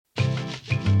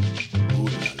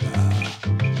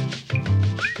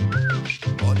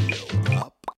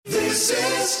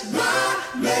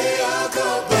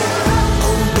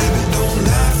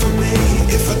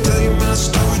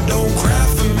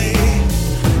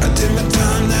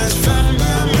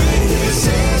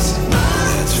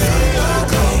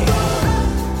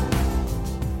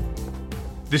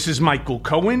This is Michael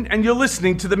Cohen, and you're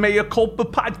listening to the Mea Culpa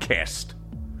podcast.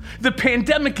 The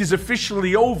pandemic is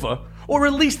officially over, or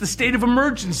at least the state of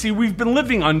emergency we've been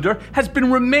living under has been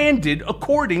remanded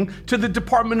according to the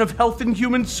Department of Health and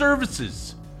Human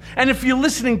Services. And if you're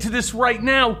listening to this right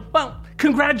now, well,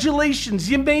 congratulations,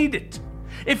 you made it.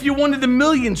 If you're one of the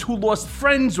millions who lost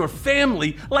friends or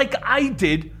family like I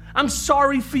did, I'm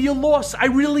sorry for your loss, I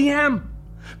really am.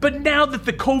 But now that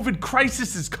the COVID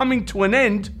crisis is coming to an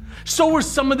end, so are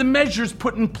some of the measures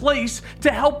put in place to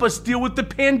help us deal with the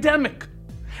pandemic.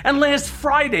 And last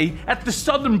Friday, at the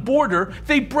southern border,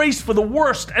 they braced for the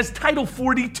worst as Title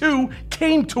 42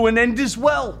 came to an end as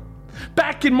well.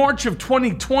 Back in March of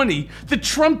 2020, the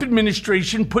Trump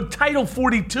administration put Title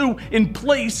 42 in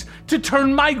place to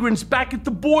turn migrants back at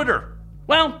the border.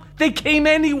 Well, they came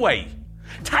anyway.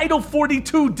 Title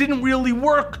 42 didn't really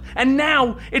work, and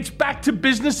now it's back to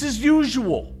business as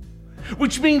usual,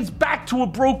 which means back to a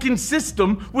broken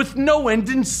system with no end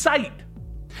in sight.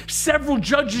 Several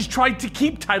judges tried to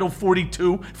keep Title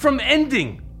 42 from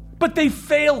ending, but they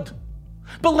failed.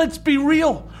 But let's be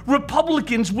real,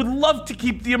 Republicans would love to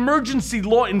keep the emergency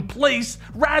law in place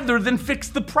rather than fix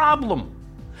the problem.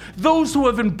 Those who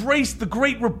have embraced the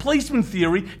Great Replacement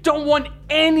theory don't want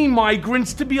any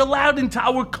migrants to be allowed into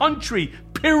our country,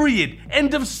 period.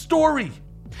 End of story.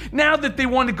 Now that they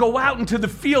want to go out into the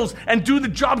fields and do the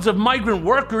jobs of migrant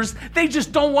workers, they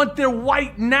just don't want their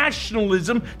white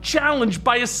nationalism challenged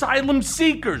by asylum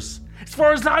seekers. As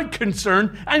far as I'm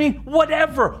concerned,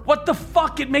 whatever. What the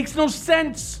fuck? It makes no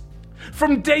sense.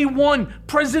 From day one,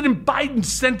 President Biden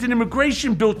sent an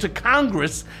immigration bill to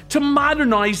Congress to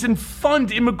modernize and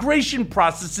fund immigration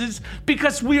processes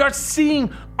because we are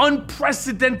seeing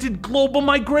unprecedented global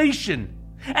migration.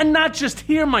 And not just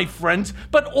here, my friends,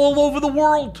 but all over the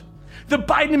world. The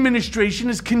Biden administration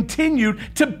has continued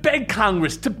to beg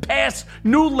Congress to pass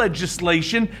new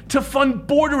legislation to fund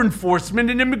border enforcement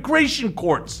and immigration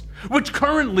courts, which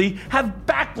currently have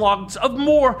backlogs of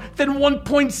more than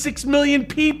 1.6 million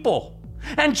people.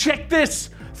 And check this,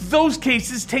 those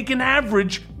cases take an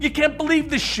average, you can't believe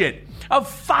this shit, of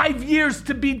 5 years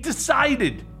to be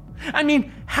decided.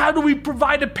 How do we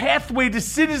provide a pathway to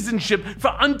citizenship for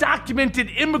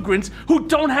undocumented immigrants who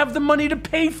don't have the money to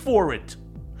pay for it?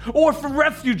 Or for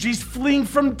refugees fleeing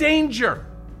from danger?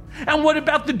 And what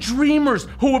about the dreamers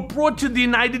who were brought to the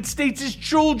United States as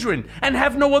children and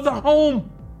have no other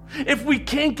home? If we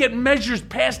can't get measures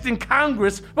passed in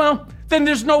Congress, well, then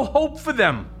there's no hope for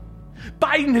them.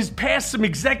 Biden has passed some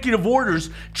executive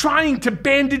orders trying to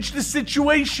bandage the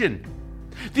situation.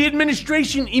 The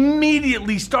administration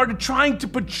immediately started trying to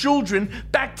put children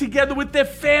back together with their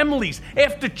families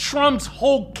after Trump's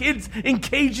whole kids in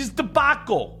cages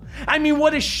debacle.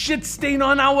 What a shit stain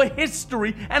on our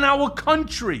history and our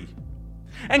country.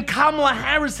 And Kamala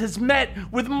Harris has met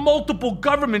with multiple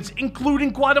governments,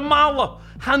 including Guatemala,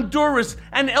 Honduras,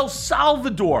 and El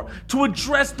Salvador, to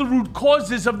address the root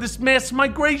causes of this mass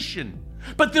migration.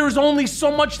 But there is only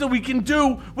so much that we can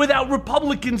do without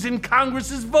Republicans in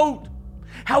Congress's vote.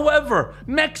 However,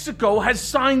 Mexico has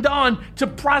signed on to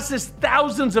process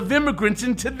thousands of immigrants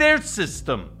into their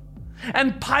system.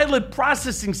 And pilot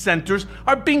processing centers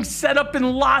are being set up in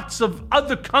lots of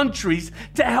other countries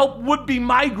to help would-be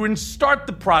migrants start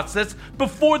the process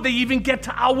before they even get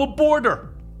to our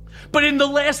border. But in the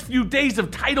last few days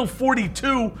of Title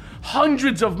 42,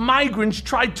 hundreds of migrants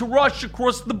tried to rush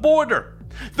across the border.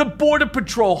 The Border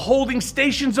Patrol holding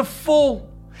stations are full.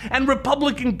 And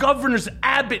Republican governors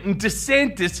Abbott and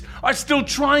DeSantis are still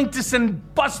trying to send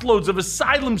busloads of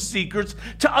asylum seekers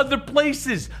to other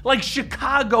places like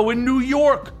Chicago and New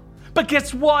York. But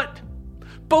guess what?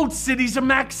 Both cities are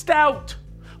maxed out.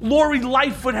 Lori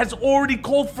Lightfoot has already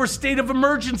called for a state of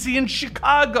emergency in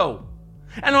Chicago.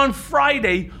 And on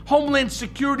Friday, Homeland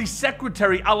Security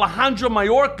Secretary Alejandro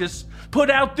Mayorkas put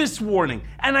out this warning,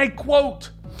 and I quote,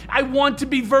 "I want to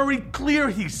be very clear,"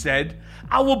 he said,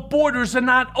 "our borders are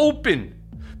not open.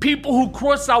 People who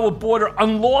cross our border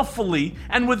unlawfully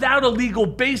and without a legal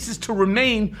basis to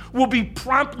remain will be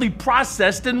promptly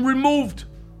processed and removed.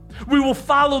 We will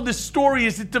follow this story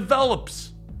as it develops."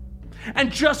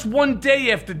 And just one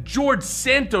day after George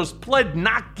Santos pled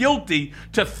not guilty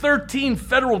to 13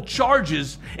 federal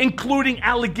charges, including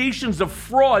allegations of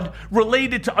fraud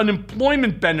related to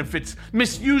unemployment benefits,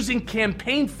 misusing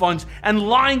campaign funds, and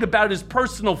lying about his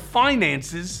personal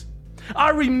finances,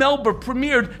 Ari Melber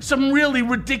premiered some really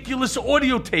ridiculous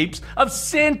audio tapes of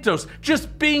Santos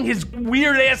just being his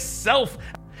weird-ass self.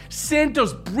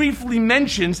 Santos briefly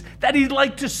mentions that he'd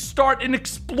like to start an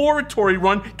exploratory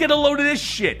run, get a load of this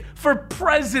shit, for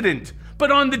president,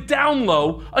 but on the down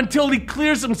low until he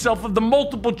clears himself of the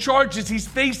multiple charges he's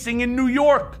facing in New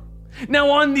York. Now,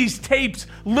 on these tapes,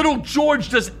 little George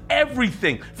does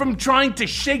everything from trying to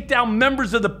shake down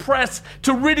members of the press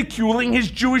to ridiculing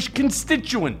his Jewish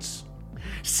constituents.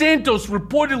 Santos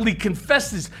reportedly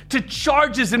confesses to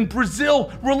charges in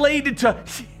Brazil related to,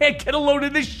 get a load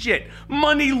of this shit,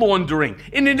 money laundering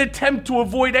in an attempt to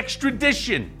avoid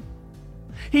extradition.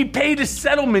 He paid a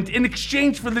settlement in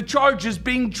exchange for the charges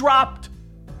being dropped.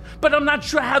 But I'm not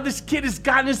sure how this kid has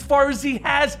gotten as far as he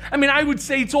has. I mean, I would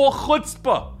say it's all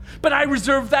chutzpah. But I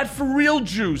reserve that for real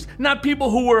Jews, not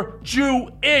people who are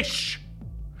Jewish.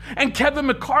 And Kevin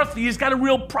McCarthy has got a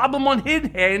real problem on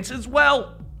his hands as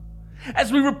well.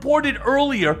 As we reported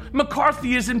earlier,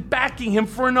 McCarthy isn't backing him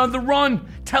for another run,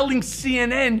 telling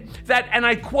CNN that, and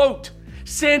I quote,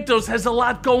 "Santos has a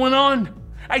lot going on.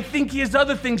 I think he has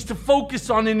other things to focus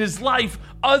on in his life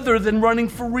other than running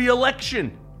for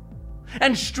re-election."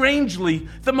 And strangely,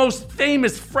 the most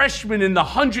famous freshman in the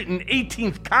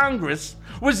 118th Congress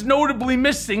was notably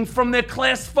missing from their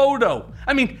class photo.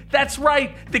 I mean, that's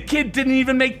right, the kid didn't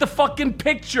even make the fucking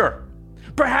picture.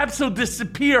 Perhaps he'll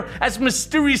disappear as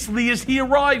mysteriously as he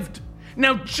arrived.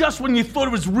 Now, just when you thought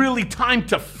it was really time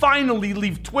to finally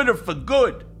leave Twitter for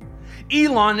good,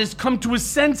 Elon has come to his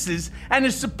senses and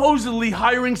is supposedly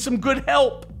hiring some good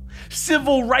help.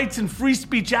 Civil rights and free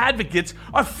speech advocates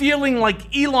are feeling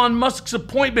like Elon Musk's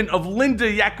appointment of Linda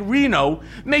Yaccarino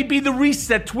may be the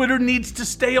reset Twitter needs to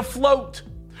stay afloat.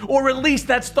 Or at least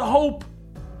that's the hope.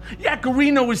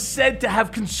 Yaccarino is said to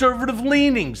have conservative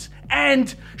leanings,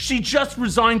 and she just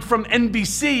resigned from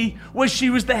NBC, where she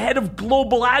was the head of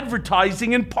global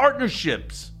advertising and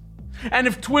partnerships. And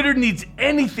if Twitter needs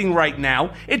anything right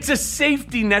now, it's a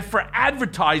safety net for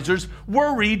advertisers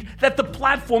worried that the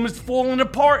platform is falling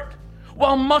apart.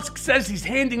 While Musk says he's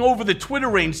handing over the Twitter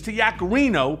reins to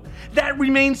Yaccarino, that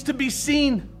remains to be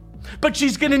seen. But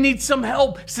she's going to need some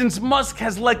help since Musk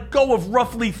has let go of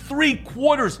roughly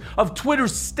 3/4 of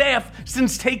Twitter's staff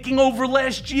since taking over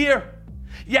last year.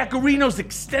 Yaccarino's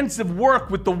extensive work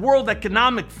with the World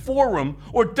Economic Forum,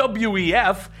 or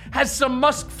WEF, has some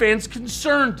Musk fans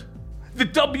concerned. The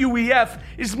WEF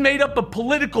is made up of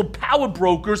political power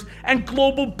brokers and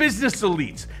global business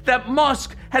elites that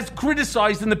Musk has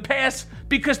criticized in the past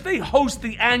because they host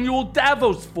the annual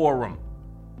Davos Forum.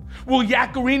 Will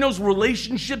Yaccarino's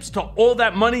relationships to all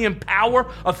that money and power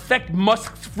affect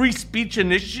Musk's free speech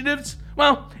initiatives?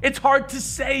 Well, it's hard to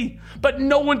say, but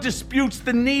no one disputes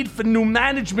the need for new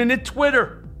management at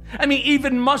Twitter. I mean,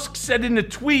 even Musk said in a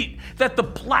tweet that the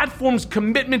platform's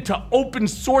commitment to open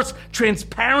source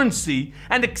transparency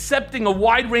and accepting a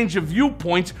wide range of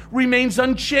viewpoints remains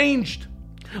unchanged.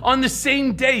 On the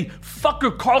same day,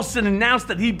 fucker Carlson announced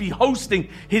that he'd be hosting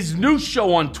his new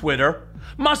show on Twitter,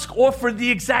 Musk offered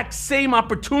the exact same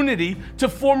opportunity to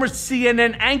former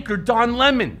CNN anchor Don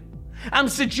Lemon. I'm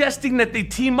suggesting that they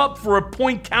team up for a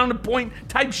point-counterpoint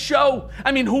type show.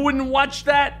 I mean, who wouldn't watch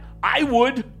that? I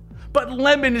would. But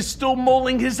Lemon is still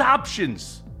mulling his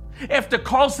options. After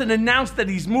Carlson announced that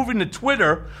he's moving to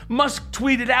Twitter, Musk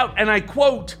tweeted out, and I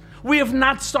quote, "We have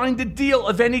not signed a deal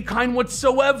of any kind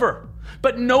whatsoever,"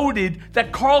 but noted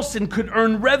that Carlson could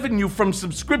earn revenue from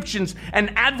subscriptions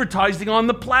and advertising on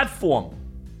the platform.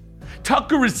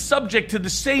 Tucker is subject to the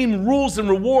same rules and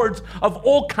rewards of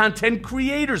all content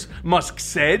creators, Musk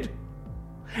said.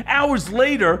 Hours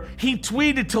later, he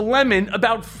tweeted to Lemon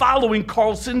about following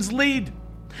Carlson's lead.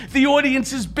 The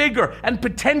audience is bigger, and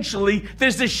potentially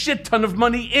there's a shit ton of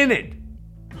money in it.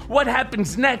 What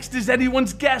happens next is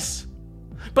anyone's guess.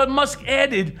 But Musk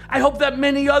added, "I hope that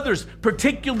many others,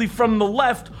 particularly from the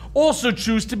left, also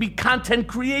choose to be content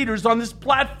creators on this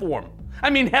platform. I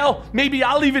mean, hell, maybe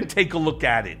I'll even take a look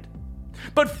at it."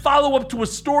 But follow up to a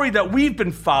story that we've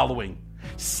been following.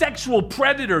 Sexual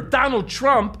predator Donald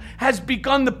Trump has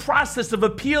begun the process of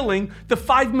appealing the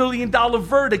 $5 million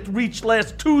verdict reached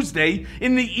last Tuesday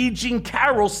in the E. Jean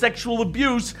Carroll sexual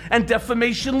abuse and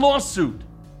defamation lawsuit.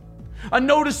 A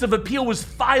notice of appeal was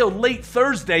filed late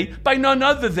Thursday by none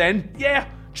other than,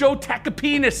 Joe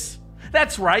Takapenis.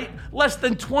 That's right, less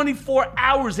than 24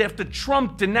 hours after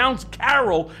Trump denounced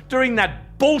Carroll during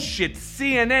that bullshit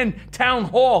CNN town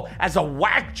hall as a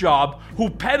whack job who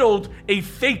peddled a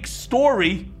fake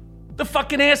story, the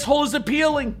fucking asshole is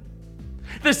appealing.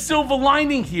 The silver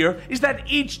lining here is that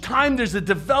each time there's a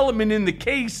development in the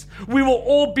case, we will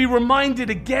all be reminded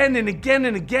again and again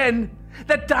and again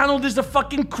that Donald is a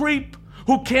fucking creep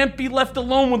who can't be left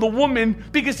alone with a woman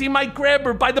because he might grab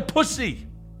her by the pussy.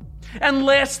 And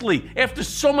lastly, after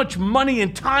so much money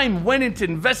and time went into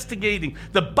investigating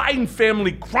the Biden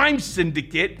family crime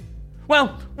syndicate,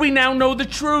 well, we now know the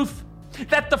truth.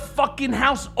 that the fucking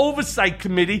House Oversight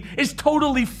Committee is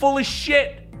totally full of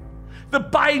shit. The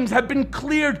Bidens have been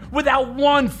cleared without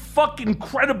one fucking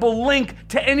credible link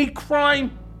to any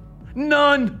crime.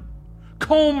 None.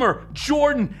 Comer,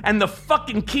 Jordan, and the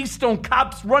fucking Keystone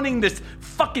cops running this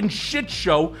fucking shit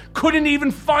show couldn't even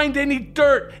find any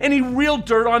dirt, any real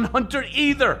dirt on Hunter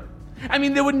either. I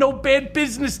mean, there were no bad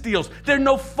business deals. There are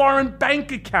no foreign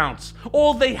bank accounts.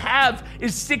 All they have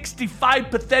is 65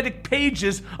 pathetic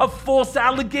pages of false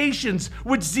allegations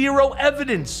with zero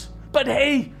evidence. But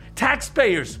hey,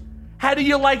 taxpayers, how do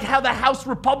you like how the House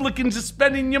Republicans are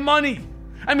spending your money?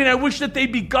 I mean, I wish that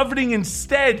they'd be governing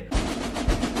instead.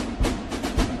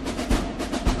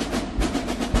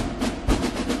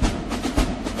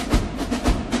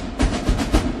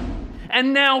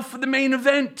 And now for the main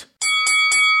event.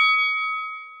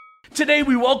 Today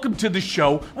we welcome to the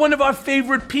show one of our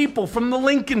favorite people from the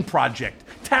Lincoln Project,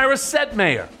 Tara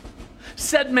Setmayer.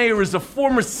 Setmayer is a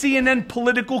former CNN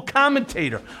political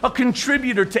commentator, a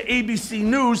contributor to ABC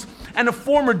News, and a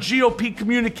former GOP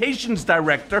Communications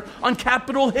Director on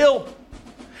Capitol Hill.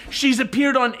 She's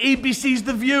appeared on ABC's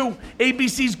The View,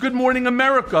 ABC's Good Morning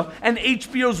America, and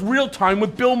HBO's Real Time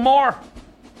with Bill Maher.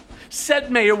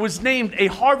 Setmayer was named a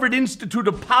Harvard Institute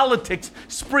of Politics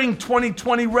Spring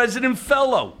 2020 Resident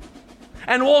Fellow.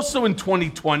 And also in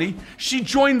 2020, she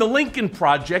joined the Lincoln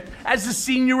Project as a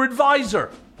senior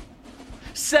advisor.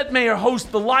 Setmayer hosts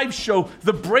the live show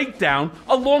The Breakdown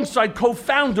alongside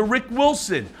co-founder Rick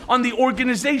Wilson on the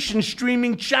organization's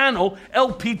streaming channel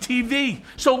LPTV.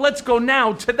 So let's go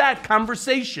now to that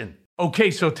conversation.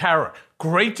 Okay, so Tara,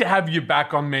 great to have you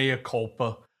back on Mea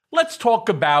Culpa. Let's talk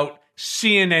about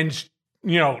CNN's,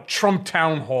 Trump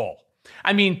town hall.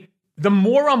 I mean, the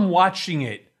more I'm watching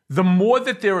it, the more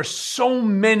that there are so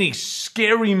many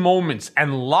scary moments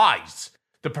and lies,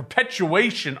 the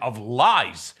perpetuation of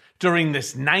lies during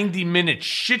this 90-minute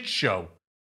shit show.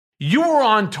 You were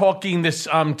on talking this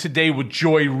today with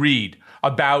Joy Reid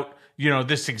about,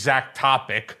 this exact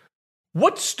topic.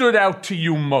 What stood out to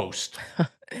you most?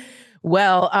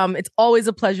 Well, it's always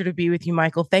a pleasure to be with you,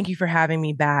 Michael. Thank you for having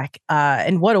me back.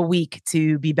 And what a week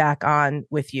to be back on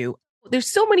with you. There's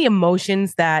so many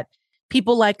emotions that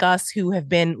people like us who have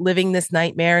been living this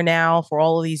nightmare now for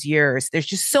all of these years, there's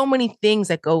just so many things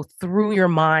that go through your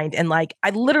mind. And I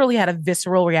literally had a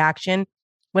visceral reaction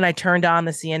when I turned on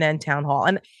the CNN town hall.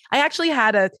 And I actually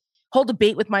had a whole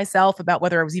debate with myself about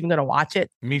whether I was even going to watch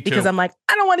it. Me too. Because I'm like,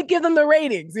 I don't want to give them the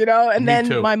ratings, And Me then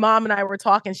too. My mom and I were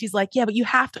talking. She's like, yeah, but you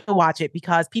have to watch it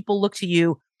because people look to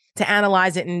you to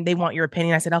analyze it and they want your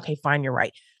opinion. I said, okay, fine, you're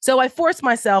right. So I forced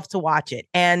myself to watch it.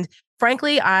 And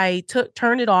frankly, I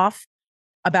turned it off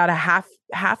about a half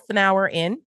an hour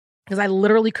in because I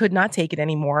literally could not take it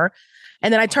anymore.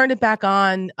 And then I turned it back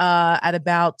on at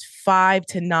about 5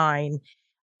 to 9.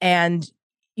 And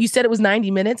you said it was 90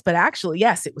 minutes, but actually,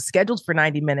 yes, it was scheduled for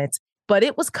 90 minutes, but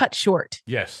it was cut short.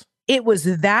 Yes. It was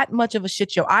that much of a shit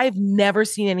show. I've never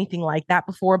seen anything like that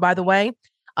before, by the way.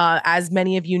 As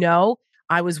many of you know,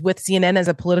 I was with CNN as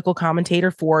a political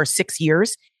commentator for 6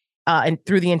 years. And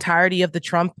through the entirety of the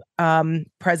Trump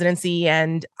presidency.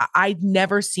 And I'd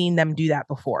never seen them do that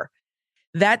before.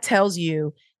 That tells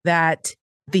you that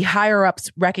the higher ups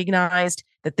recognized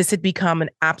that this had become an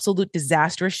absolute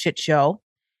disastrous shit show,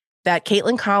 that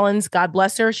Caitlin Collins, God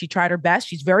bless her, she tried her best.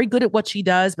 She's very good at what she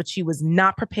does, but she was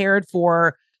not prepared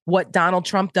for what Donald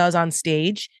Trump does on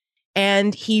stage.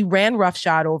 And he ran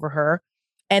roughshod over her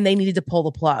and they needed to pull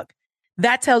the plug.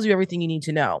 That tells you everything you need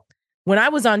to know. When I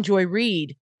was on Joy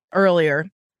Reid earlier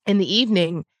in the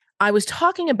evening, I was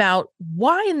talking about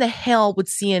why in the hell would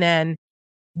CNN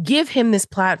give him this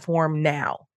platform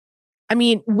now? I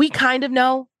mean, we kind of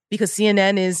know because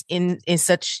CNN is in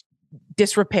such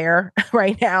disrepair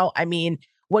right now. I mean,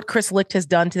 what Chris Licht has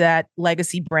done to that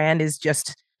legacy brand is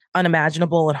just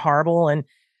unimaginable and horrible. And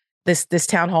this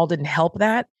town hall didn't help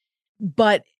that.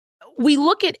 But we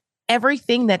look at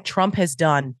everything that Trump has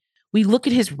done. We look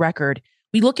at his record.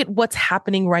 We look at what's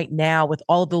happening right now with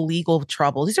all of the legal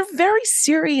trouble. These are very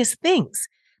serious things.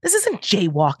 This isn't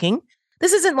jaywalking.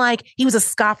 This isn't like he was a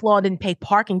scofflaw and didn't pay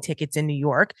parking tickets in New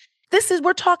York.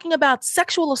 We're talking about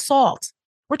sexual assault.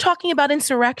 We're talking about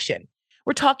insurrection.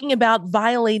 We're talking about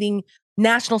violating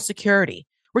national security.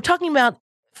 We're talking about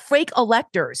fake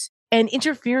electors and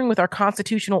interfering with our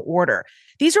constitutional order.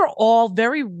 These are all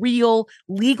very real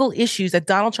legal issues that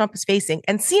Donald Trump is facing.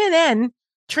 And CNN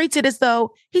treats it as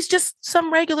though he's just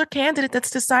some regular candidate that's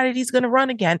decided he's going to run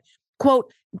again,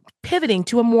 quote, pivoting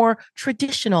to a more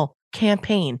traditional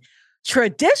campaign.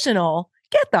 Traditional?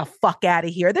 Get the fuck out of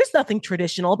here. There's nothing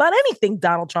traditional about anything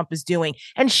Donald Trump is doing.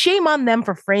 And shame on them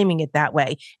for framing it that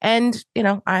way. And,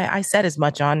 I said as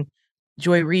much on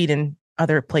Joy Reid and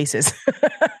other places,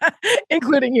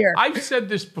 including here. I've said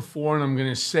this before, and I'm going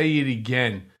to say it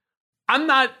again. I'm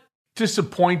not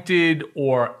disappointed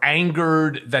or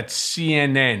angered that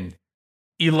CNN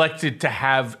elected to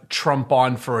have Trump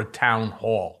on for a town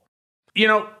hall. You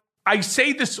know, I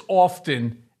say this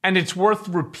often, and it's worth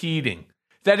repeating,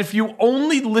 that if you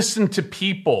only listen to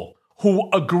people who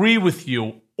agree with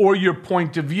you or your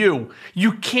point of view,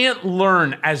 you can't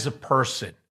learn as a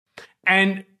person.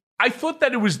 And I thought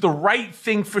that it was the right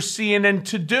thing for CNN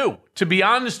to do. To be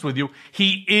honest with you,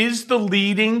 he is the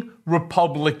leading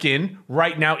Republican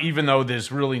right now, even though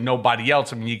there's really nobody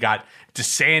else. I mean, you got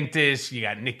DeSantis, you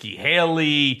got Nikki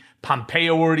Haley,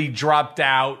 Pompeo already dropped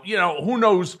out. You know, who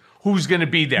knows who's going to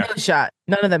be there? No shot.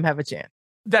 None of them have a chance.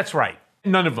 That's right.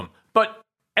 None of them. But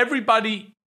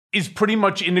everybody is pretty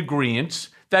much in agreement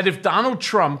that if Donald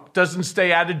Trump doesn't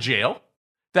stay out of jail,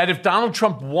 that if Donald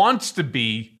Trump wants to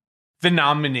be the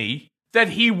nominee, that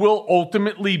he will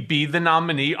ultimately be the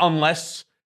nominee unless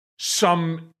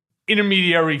some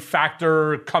intermediary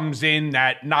factor comes in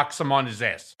that knocks him on his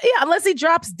ass. Yeah, unless he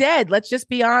drops dead. Let's just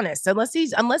be honest. Unless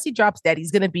he drops dead,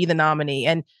 he's going to be the nominee.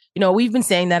 And, you know, we've been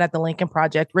saying that at the Lincoln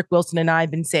Project. Rick Wilson and I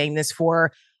have been saying this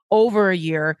for over a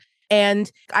year.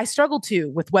 And I struggle too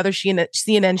with whether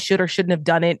CNN should or shouldn't have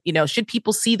done it. You know, should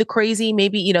people see the crazy?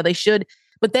 Maybe, you know, they should.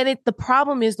 But then the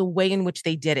problem is the way in which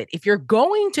they did it. If you're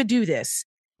going to do this,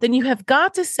 then you have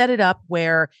got to set it up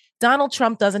where Donald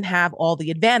Trump doesn't have all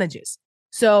the advantages.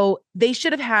 So they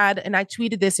should have had, and I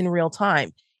tweeted this in real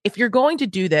time, if you're going to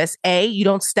do this, A, you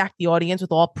don't stack the audience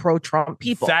with all pro-Trump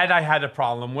people. That I had a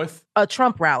problem with. A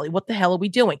Trump rally. What the hell are we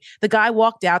doing? The guy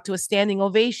walked out to a standing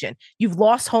ovation. You've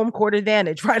lost home court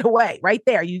advantage right away, right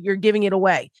there. You're giving it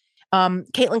away.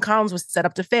 Caitlin Collins was set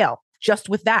up to fail just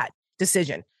with that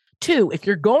decision. 2, if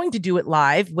you're going to do it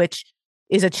live, which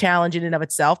is a challenge in and of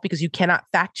itself because you cannot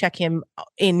fact check him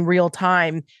in real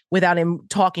time without him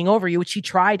talking over you, which she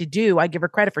tried to do. I give her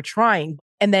credit for trying.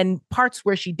 And then parts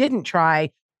where she didn't try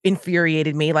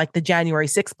infuriated me, like the January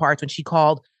 6th parts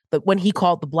when he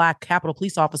called the black Capitol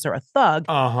police officer a thug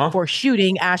for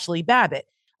shooting Ashley Babbitt.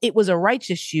 It was a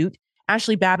righteous shoot.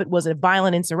 Ashley Babbitt was a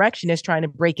violent insurrectionist trying to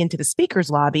break into the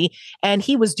speaker's lobby, and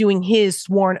he was doing his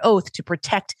sworn oath to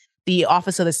protect the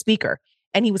office of the speaker.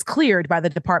 And he was cleared by the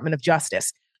Department of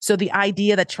Justice. So the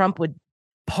idea that Trump would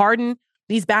pardon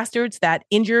these bastards that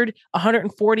injured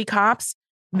 140 cops,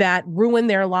 that ruined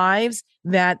their lives,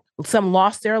 that some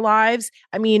lost their lives.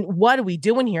 I mean, what are we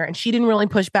doing here? And she didn't really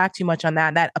push back too much on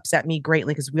that. That upset me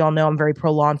greatly because we all know I'm very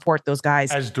pro law enforcement, those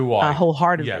guys. As do I.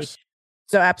 Wholeheartedly. Yes.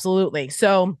 So absolutely.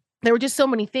 So there were just so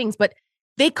many things, but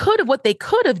what they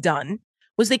could have done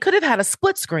was they could have had a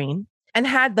split screen and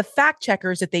had the fact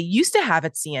checkers that they used to have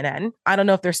at CNN. I don't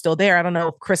know if they're still there. I don't know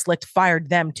if Chris Licht fired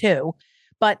them too,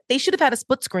 but they should have had a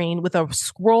split screen with a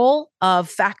scroll of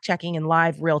fact checking in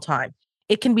live real time.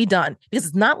 It can be done because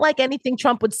it's not like anything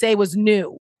Trump would say was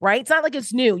new, right? It's not like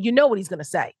it's new. You know what he's going to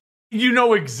say. You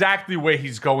know exactly where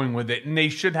he's going with it. And they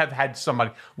should have had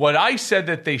somebody. What I said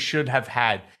that they should have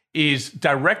had is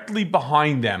directly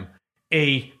behind them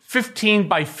a 15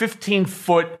 by 15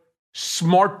 foot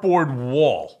smartboard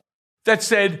wall that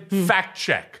said fact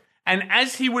check. And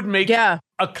as he would make a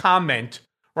comment,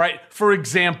 right? For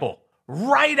example,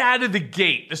 right out of the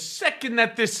gate, the second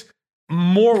that this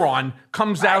moron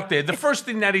comes out there, the first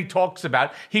thing that he talks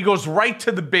about, he goes right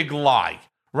to the big lie,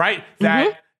 right?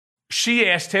 That she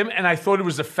asked him, and I thought it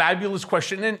was a fabulous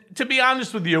question. And to be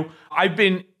honest with you, I've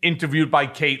been interviewed by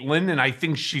Caitlin, and I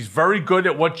think she's very good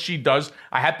at what she does.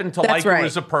 I happen to like her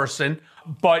as a person,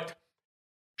 but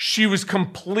she was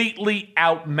completely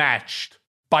outmatched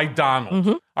by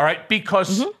Donald, all right?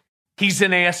 Because he's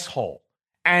an asshole.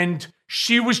 And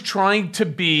she was trying to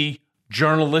be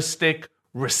journalistic,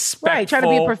 respectful. Right, trying to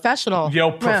be a professional.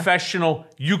 Professional.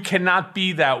 You cannot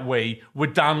be that way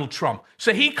with Donald Trump.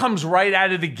 So he comes right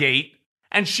out of the gate,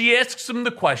 and she asks him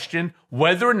the question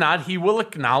whether or not he will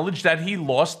acknowledge that he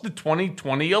lost the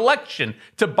 2020 election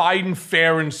to Biden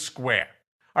fair and square.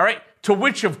 All right? To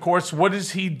which, of course, what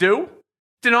does he do?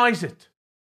 Denies it.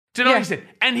 Denies it.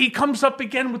 And he comes up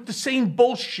again with the same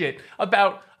bullshit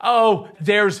about,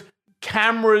 there's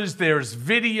cameras, there's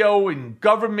video in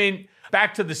government,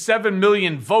 back to the 7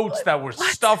 million votes that were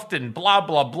stuffed and blah,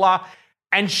 blah, blah.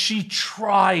 And she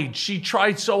tried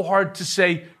so hard to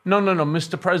say, no,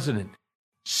 Mr. President,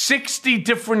 60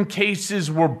 different cases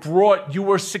were brought. You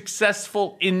were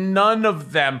successful in none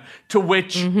of them, to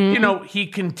which, he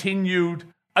continued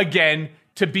again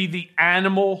to be the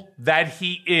animal that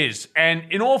he is. And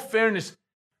in all fairness,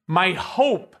 my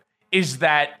hope is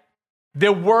that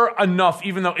there were enough,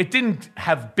 even though it didn't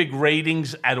have big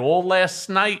ratings at all last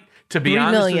night, To be 3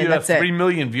 honest million, with you, that's 3 it.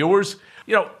 million viewers.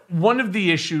 One of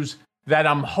the issues that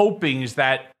I'm hoping is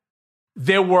that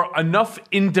there were enough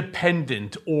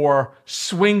independent or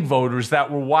swing voters that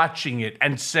were watching it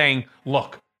and saying,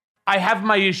 look, I have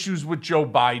my issues with Joe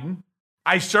Biden.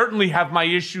 I certainly have my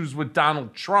issues with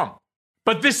Donald Trump.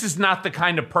 But this is not the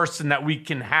kind of person that we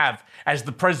can have as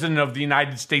the president of the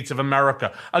United States of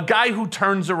America. A guy who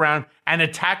turns around and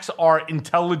attacks our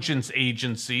intelligence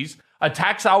agencies,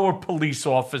 attacks our police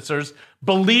officers,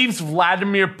 believes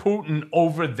Vladimir Putin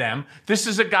over them. This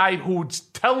is a guy who's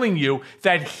telling you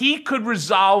that he could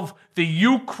resolve the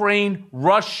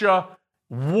Ukraine-Russia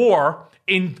war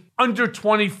in under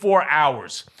 24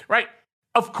 hours, right?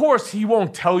 Of course, he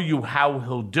won't tell you how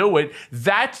he'll do it.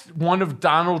 That's one of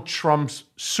Donald Trump's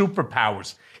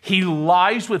superpowers. He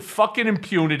lies with fucking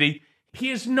impunity. He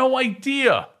has no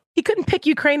idea. He couldn't pick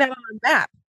Ukraine out on a map.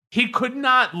 He could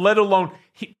not, let alone,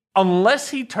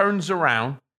 unless he turns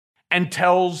around and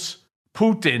tells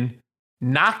Putin,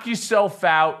 knock yourself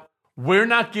out. We're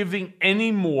not giving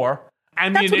any more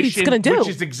ammunition, which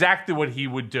is exactly what he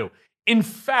would do. In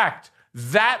fact,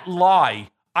 that lie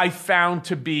I found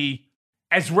to be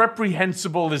as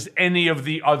reprehensible as any of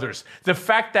the others. The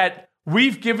fact that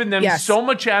we've given them so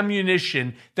much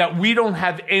ammunition that we don't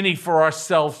have any for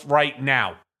ourselves right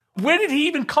now. Where did he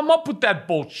even come up with that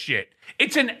bullshit?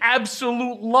 It's an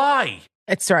absolute lie.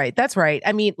 That's right. That's right.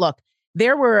 I mean, look,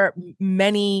 there were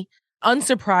many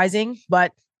unsurprising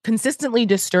but consistently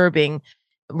disturbing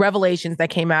revelations that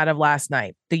came out of last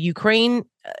night. The Ukraine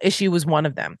issue was one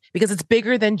of them because it's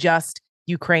bigger than just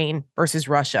Ukraine versus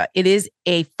Russia. It is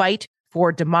a fight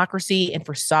for democracy and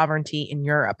for sovereignty in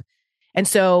Europe. And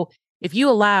so if you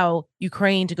allow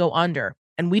Ukraine to go under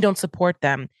and we don't support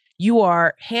them, you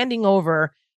are handing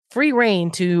over free reign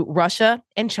to Russia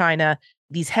and China,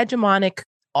 these hegemonic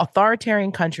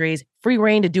authoritarian countries, free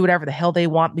reign to do whatever the hell they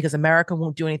want because America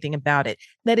won't do anything about it.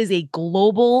 That is a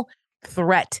global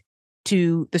threat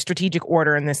to the strategic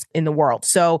order in the world.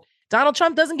 So Donald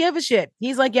Trump doesn't give a shit.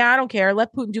 He's like, yeah, I don't care.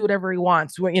 Let Putin do whatever he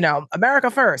wants. America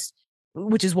first.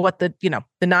 Which is what the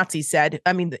Nazis said.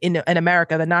 I mean, in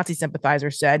America, the Nazi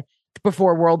sympathizers said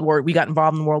before we got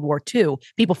involved in World War II.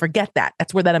 People forget that.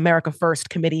 That's where that America First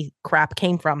committee crap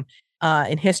came from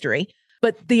in history.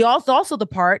 But also the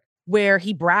part where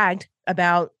he bragged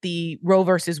about the Roe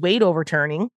versus Wade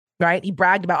overturning, right? He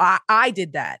bragged about, I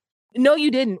did that. No, you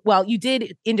didn't. Well, you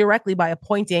did indirectly by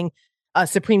appointing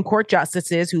Supreme Court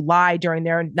justices who lied during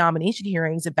their nomination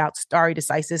hearings about stare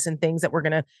decisis and things that we're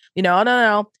going to,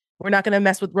 no. We're not going to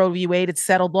mess with Roe v. Wade. It's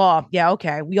settled law. Yeah,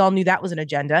 okay. We all knew that was an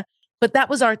agenda. But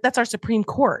that's our Supreme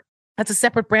Court. That's a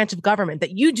separate branch of government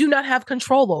that you do not have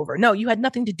control over. No, you had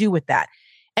nothing to do with that.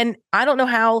 And I don't know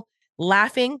how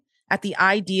laughing at the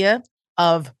idea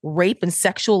of rape and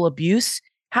sexual abuse,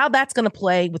 how that's going to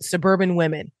play with suburban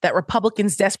women that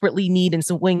Republicans desperately need in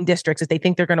swing districts if they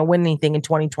think they're going to win anything in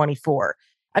 2024.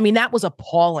 I mean, that was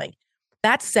appalling.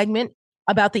 That segment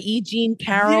about the E. Jean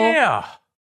Carroll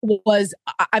was,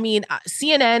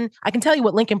 CNN, I can tell you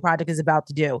what Lincoln Project is about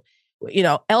to do.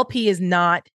 LP is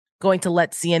not going to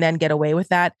let CNN get away with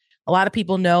that. A lot of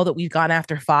people know that we've gone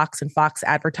after Fox and Fox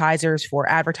advertisers for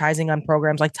advertising on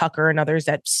programs like Tucker and others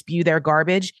that spew their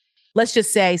garbage. Let's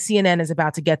just say CNN is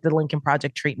about to get the Lincoln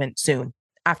Project treatment soon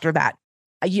after that.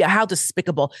 How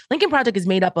despicable. Lincoln Project is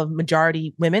made up of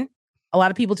majority women. A lot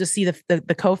of people just see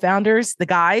the co-founders, the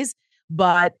guys,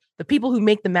 but the people who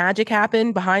make the magic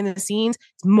happen behind the scenes,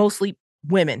 it's mostly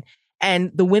women.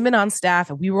 And the women on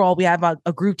staff, we have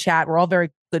a group chat. We're all very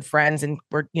good friends and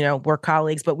we're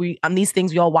colleagues, but on these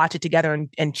things, we all watch it together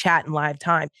and chat in live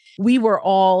time. We were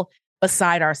all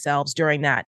beside ourselves during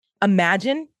that.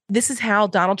 Imagine this is how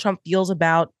Donald Trump feels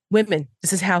about women.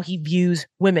 This is how he views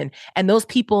women. And those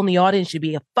people in the audience should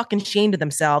be fucking ashamed of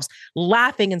themselves,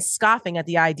 laughing and scoffing at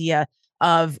the idea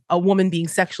of a woman being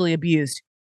sexually abused.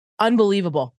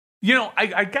 Unbelievable.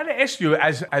 I got to ask you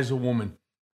as a woman,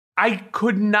 I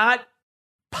could not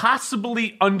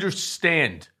possibly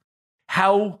understand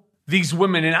how these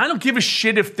women, and I don't give a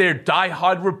shit if they're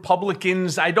diehard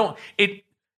Republicans.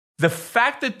 The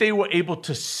fact that they were able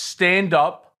to stand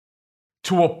up,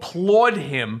 to applaud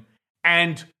him,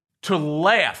 and to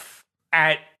laugh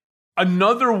at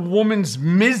another woman's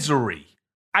misery,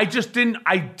 I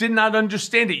did not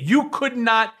understand it. You could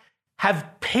not have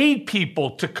paid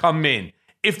people to come in.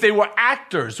 If they were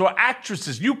actors or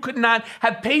actresses, you could not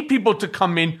have paid people to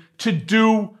come in to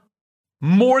do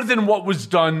more than what was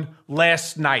done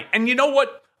last night. And you know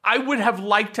what? I would have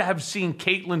liked to have seen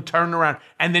Caitlyn turn around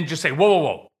and then just say,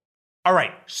 whoa. All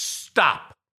right,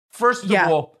 stop. First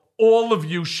of all of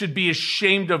you should be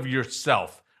ashamed of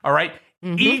yourself. All right?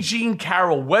 E. Jean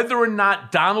Carroll, whether or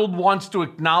not Donald wants to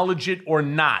acknowledge it or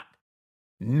not,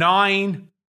 9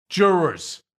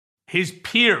 jurors, his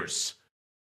peers,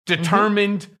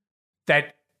 determined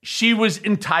that she was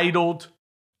entitled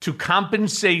to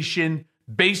compensation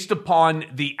based upon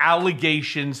the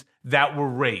allegations that were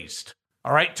raised.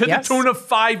 All right, to the tune of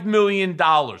 $5 million.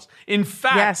 In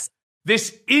fact,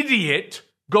 this idiot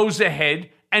goes ahead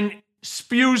and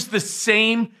spews the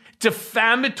same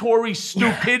defamatory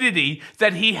stupidity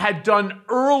that he had done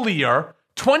earlier,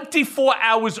 24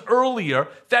 hours earlier,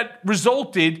 that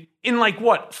resulted in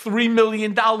 $3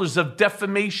 million of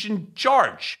defamation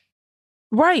charge.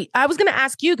 Right. I was going to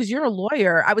ask you, because you're a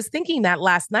lawyer. I was thinking that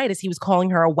last night as he was calling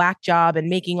her a whack job and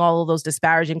making all of those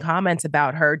disparaging comments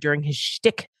about her during his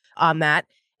shtick on that.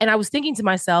 And I was thinking to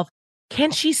myself,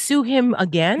 can she sue him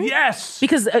again? Yes.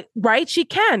 Because, right, she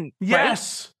can.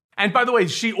 Yes. Right? And by the way,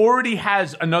 she already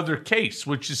has another case,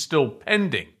 which is still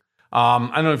pending. I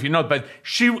don't know if you know, but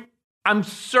I'm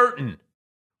certain,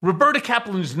 Roberta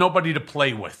Kaplan is nobody to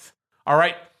play with. All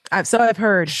right? So I've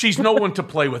heard. She's no one to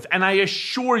play with. And I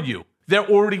assure you, they're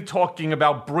already talking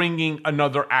about bringing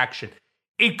another action.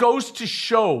 It goes to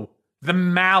show the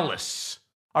malice,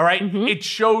 all right? It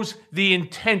shows the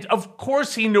intent. Of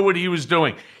course he knew what he was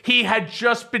doing. He had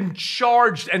just been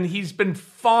charged and he's been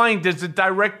fined as a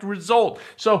direct result.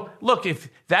 So look, if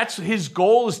that's his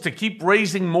goal, is to keep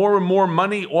raising more and more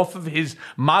money off of his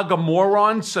MAGA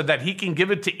morons so that he can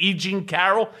give it to E. Jean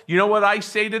Carroll, you know what I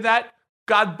say to that?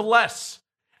 God bless.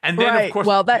 And then, of course...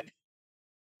 Well,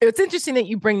 it's interesting that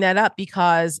you bring that up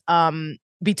because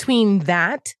between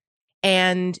that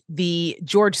and the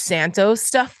George Santos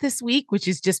stuff this week, which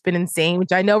has just been insane,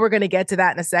 which I know we're going to get to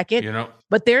that in a second.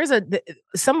 But there's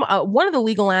one of the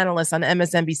legal analysts on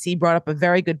MSNBC brought up a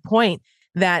very good point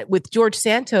that with George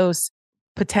Santos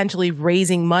potentially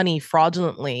raising money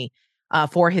fraudulently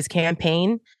for his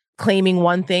campaign, claiming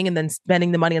one thing and then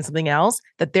spending the money on something else,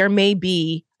 that there may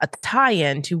be a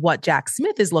tie-in to what Jack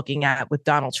Smith is looking at with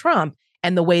Donald Trump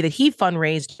and the way that he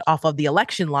fundraised off of the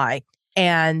election lie.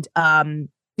 And,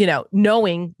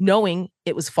 knowing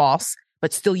it was false,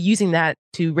 but still using that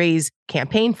to raise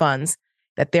campaign funds,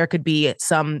 that there could be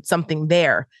something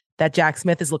there that Jack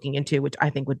Smith is looking into, which I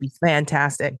think would be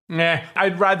fantastic.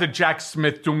 I'd rather Jack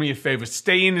Smith do me a favor,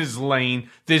 stay in his lane.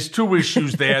 There's 2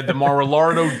 issues there, the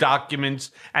Mar-a-Lago documents,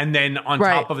 and then on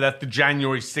top of that, the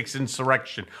January 6th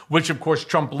insurrection, which of course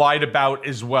Trump lied about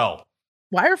as well.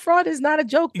 Wire fraud is not a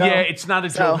joke, though. Yeah, it's not a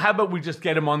joke. How about we just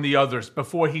get him on the others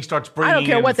before he starts bringing in I don't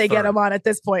care what they get him on at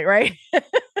this point, right?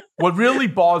 What really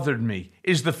bothered me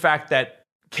is the fact that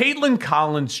Caitlin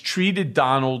Collins treated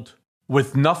Donald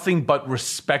with nothing but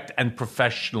respect and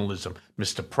professionalism,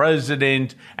 Mr.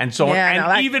 President, and so on.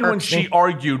 And even when she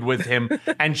argued with him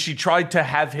and she tried to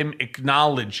have him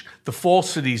acknowledge the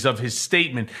falsities of his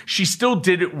statement, she still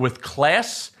did it with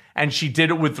class and she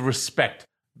did it with respect.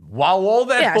 While all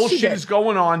that bullshit is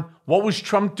going on, what was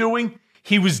Trump doing?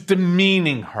 He was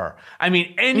demeaning her. I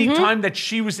mean, anytime that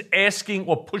she was asking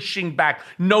or pushing back,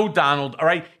 no, Donald, all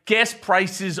right, gas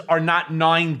prices are not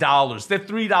 $9. They're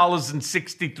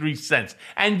 $3.63.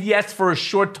 And yes, for a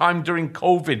short time during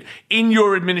COVID, in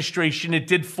your administration, it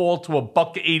did fall to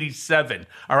 $1.87.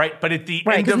 All right, but at the end of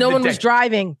the day... Right, because no one was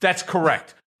driving. That's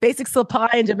correct. Basic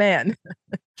supply and demand.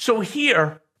 So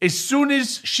here... As soon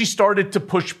as she started to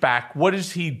push back, what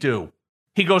does he do?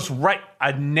 He goes, right,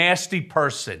 a nasty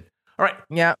person. All right.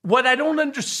 Yeah. What I don't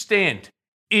understand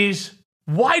is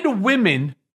why do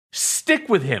women stick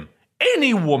with him?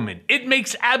 Any woman. It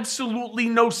makes absolutely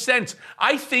no sense.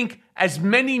 I think as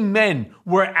many men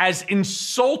were as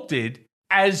insulted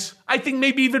as, I think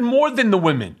maybe even more than the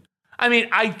women. I mean,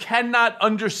 I cannot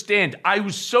understand. I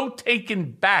was so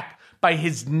taken back by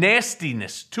his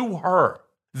nastiness to her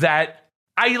that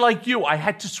like you, I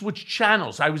had to switch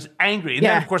channels. I was angry. And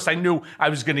then, of course, I knew I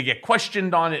was going to get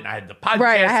questioned on it. And I had the podcast.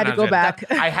 Right, I had to go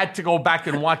back. I had to go back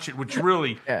and watch it, which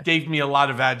really gave me a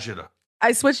lot of agita.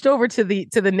 I switched over to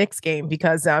the Knicks game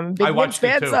because I'm a big Knicks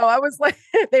fan. So I was like,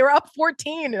 they were up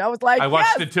 14. And I was like, I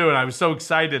watched it too. And I was so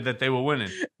excited that they were winning.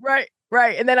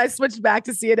 Right. And then I switched back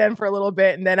to CNN for a little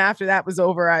bit. And then after that was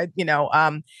over,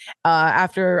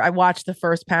 after I watched the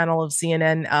first panel of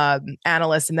CNN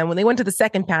analysts, and then when they went to the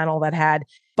second panel that had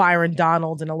Byron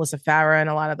Donald and Alyssa Farah and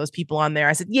a lot of those people on there,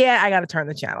 I said, I got to turn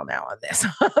the channel now on this.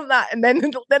 I'm not. And then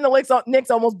the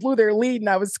Knicks almost blew their lead and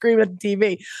I was screaming at the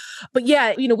TV. But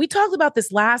we talked about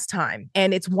this last time,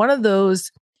 and it's one of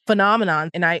those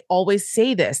phenomenon. And I always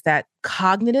say this, that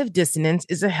cognitive dissonance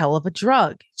is a hell of a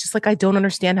drug. It's just like, I don't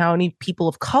understand how any people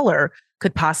of color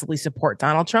could possibly support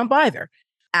Donald Trump either,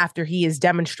 after he has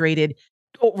demonstrated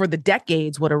over the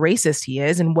decades what a racist he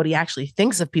is and what he actually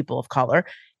thinks of people of color.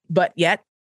 But yet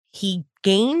he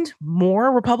gained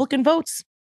more Republican votes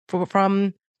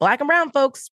from Black and brown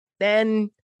folks than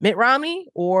Mitt Romney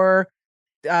or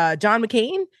John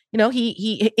McCain.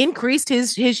 He increased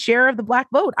his share of the Black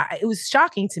vote. It was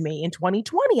shocking to me in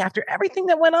 2020 after everything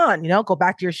that went on. Go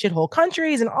back to your shithole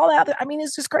countries and all that.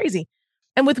 It's just crazy.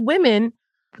 And with women,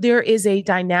 there is a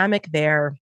dynamic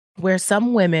there where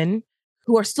some women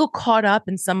who are still caught up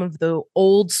in some of the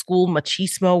old school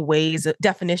machismo ways,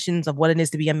 definitions of what it is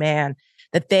to be a man,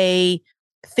 that they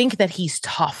think that he's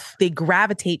tough. They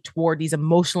gravitate toward these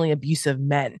emotionally abusive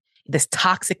men, this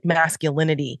toxic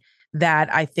masculinity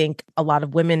that I think a lot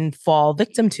of women fall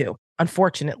victim to,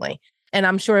 unfortunately. And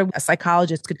I'm sure a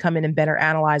psychologist could come in and better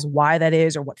analyze why that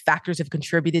is or what factors have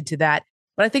contributed to that.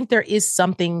 But I think there is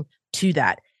something to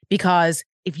that, because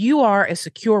if you are a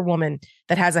secure woman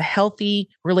that has a healthy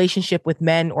relationship with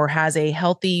men or has a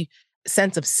healthy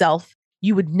sense of self,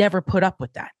 you would never put up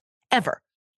with that, ever.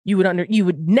 You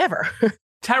would never.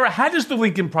 Tara, how does the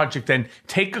Lincoln Project then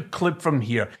take a clip from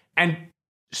here and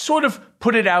sort of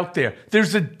put it out there?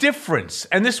 There's a difference,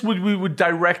 and we would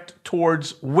direct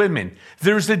towards women.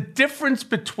 There's a difference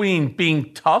between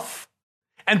being tough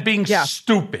and being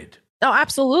stupid. Oh,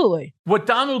 absolutely. What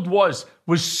Donald was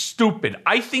stupid.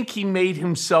 I think he made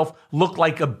himself look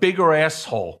like a bigger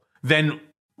asshole than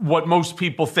what most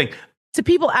people think. To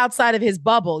people outside of his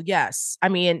bubble, yes.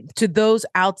 To those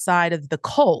outside of the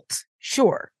cult,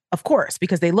 sure, of course,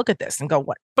 because they look at this and go,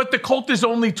 what? But the cult is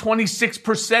only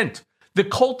 26%. The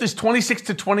cult is 26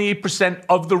 to 28%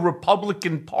 of the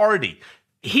Republican Party.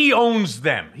 He owns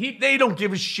them. They don't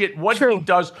give a shit what he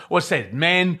does or says.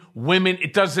 Men, women,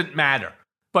 it doesn't matter.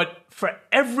 But for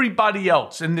everybody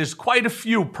else, and there's quite a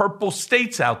few purple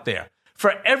states out there,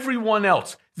 for everyone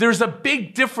else, there's a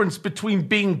big difference between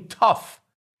being tough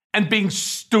and being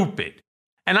stupid.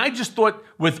 And I just thought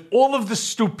with all of the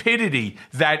stupidity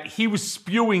that he was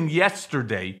spewing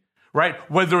yesterday, right?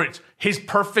 Whether it's his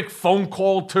perfect phone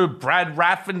call to Brad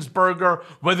Raffensperger,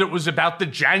 whether it was about the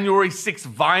January 6th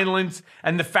violence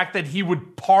and the fact that he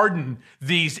would pardon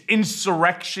these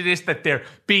insurrectionists, that they're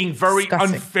being very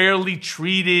unfairly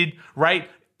treated, right?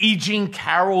 E. Jean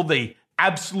Carroll, the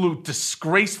absolute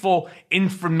disgraceful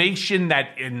information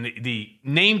that in the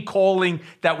name calling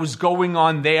that was going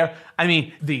on there.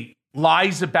 The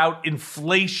lies about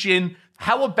inflation.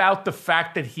 How about the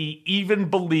fact that he even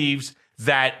believes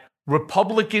that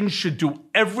Republicans should do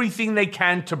everything they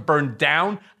can to burn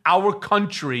down our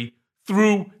country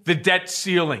through the debt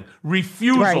ceiling.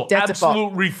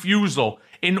 Absolute refusal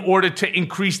in order to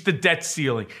increase the debt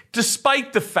ceiling.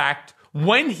 Despite the fact,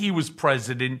 when he was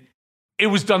president, it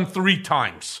was done 3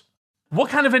 times. What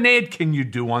kind of an ad can you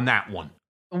do on that one?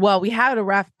 Well, we had a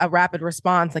rapid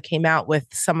response that came out with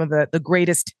some of the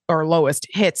greatest or lowest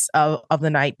hits of the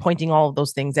night, pointing all of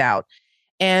those things out.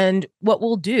 And what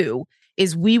we'll do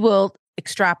is we will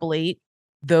extrapolate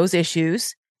those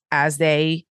issues as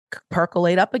they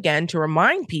percolate up again to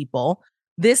remind people,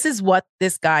 this is what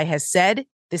this guy has said,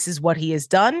 this is what he has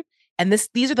done, and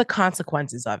these are the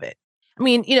consequences of it.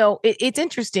 It's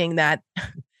interesting that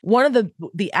one of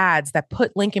the ads that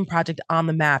put Lincoln Project on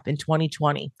the map in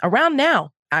 2020, around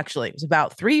now, actually, it was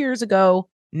about 3 years ago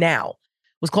now,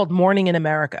 was called Morning in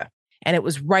America. And it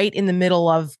was right in the middle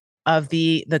of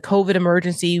the COVID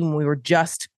emergency when we were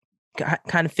just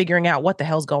kind of figuring out what the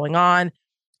hell's going on.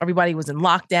 Everybody was in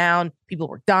lockdown. People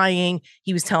were dying.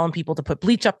 He was telling people to put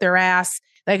bleach up their ass.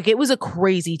 It was a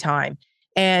crazy time.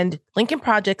 And Lincoln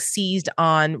Project seized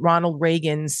on Ronald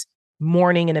Reagan's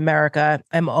Morning in America,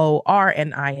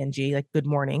 MORNING, like good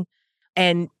morning,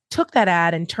 and took that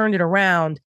ad and turned it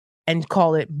around and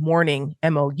called it Morning,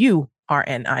 MOURNING,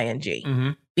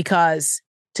 because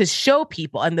to show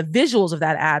people, and the visuals of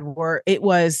that ad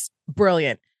was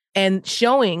brilliant, and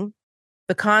showing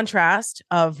the contrast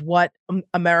of what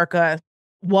America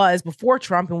was before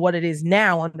Trump and what it is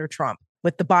now under Trump,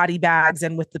 with the body bags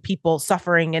and with the people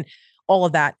suffering and all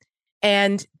of that.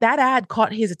 And that ad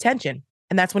caught his attention.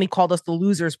 And that's when he called us the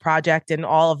Losers Project and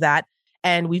all of that.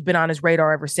 And we've been on his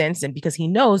radar ever since. And because he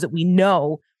knows that we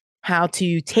know how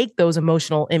to take those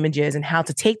emotional images and how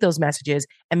to take those messages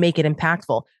and make it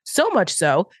impactful. So much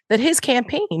so that his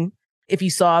campaign, if you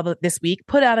saw this week,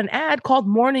 put out an ad called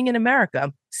Morning in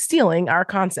America, stealing our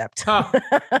concept.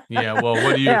 Yeah, well,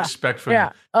 what do you expect from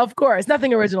them? Yeah, of course.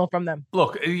 Nothing original from them.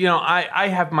 Look, I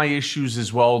have my issues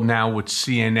as well now with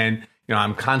CNN.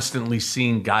 I'm constantly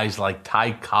seeing guys like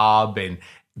Ty Cobb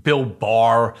Bill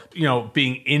Maher,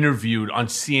 being interviewed on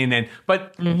CNN,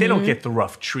 but they don't get the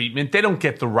rough treatment. They don't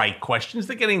get the right questions.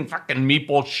 They're getting fucking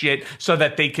meatball shit so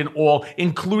that they can all,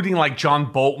 including like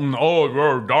John Bolton,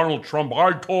 Donald Trump,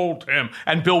 I told him,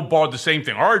 and Bill Maher the same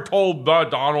thing. I told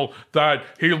Donald that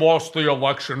he lost the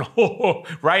election,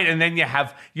 right? And then you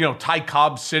have, Ty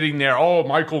Cobb sitting there,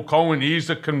 Michael Cohen, he's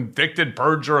a convicted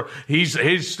perjurer. He's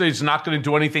not going to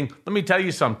do anything. Let me tell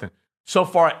you something. So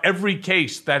far, every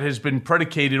case that has been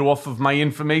predicated off of my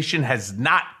information has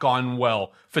not gone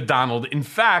well for Donald. In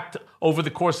fact, over the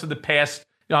course of the past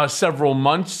several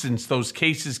months since those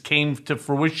cases came to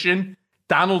fruition,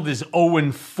 Donald is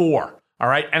 0-4. All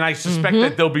right. And I suspect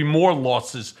that there'll be more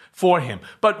losses for him.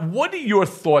 But what are your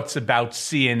thoughts about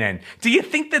CNN? Do you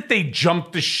think that they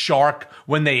jumped the shark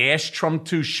when they asked Trump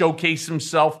to showcase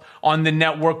himself on the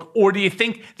network? Or do you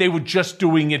think they were just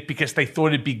doing it because they thought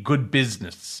it'd be good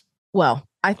business? Well,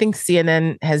 I think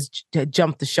CNN has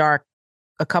jumped the shark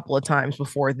a couple of times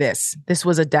before this. This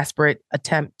was a desperate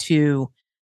attempt to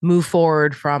move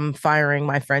forward from firing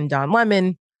my friend Don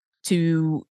Lemon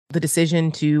to the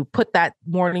decision to put that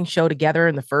morning show together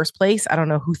in the first place. I don't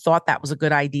know who thought that was a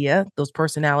good idea. Those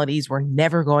personalities were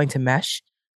never going to mesh.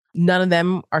 None of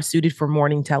them are suited for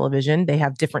morning television. They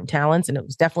have different talents, and it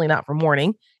was definitely not for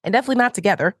morning and definitely not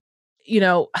together.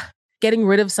 Getting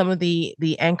rid of some of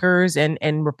the anchors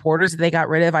and reporters that they got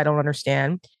rid of, I don't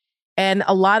understand. And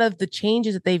a lot of the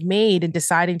changes that they've made in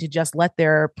deciding to just let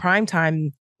their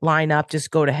primetime lineup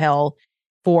just go to hell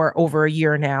for over a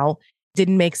year now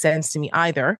didn't make sense to me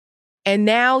either. And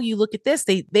now you look at this,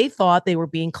 they thought they were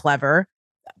being clever,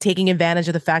 taking advantage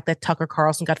of the fact that Tucker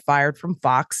Carlson got fired from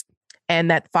Fox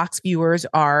and that Fox viewers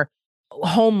are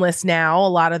homeless now. A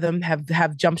lot of them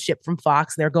have jumped ship from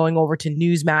Fox and they're going over to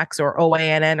Newsmax or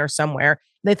OANN or somewhere.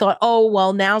 They thought,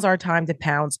 now's our time to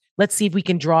pounce. Let's see if we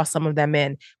can draw some of them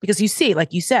in. Because you see,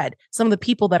 like you said, some of the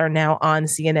people that are now on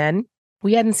CNN,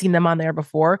 we hadn't seen them on there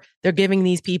before. They're giving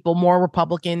these people more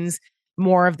Republicans,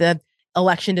 more of the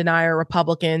election denier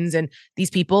Republicans, and these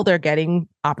people, they're getting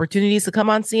opportunities to come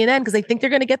on CNN because they think they're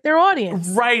going to get their audience.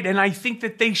 Right. And I think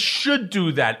that they should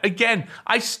do that. Again,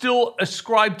 I still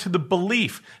ascribe to the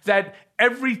belief that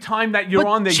every time that you're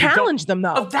on there, challenge them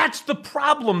though. That's the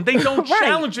problem. They don't right.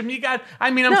 challenge them.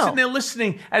 I'm sitting there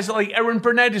listening as like Erin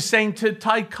Burnett is saying to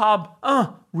Ty Cobb,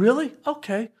 really?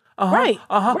 Okay. Right.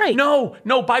 Right.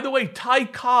 No. By the way, Ty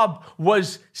Cobb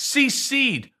was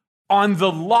CC'd on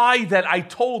the lie that I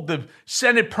told the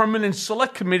Senate Permanent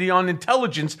Select Committee on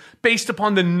Intelligence based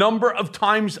upon the number of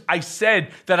times I said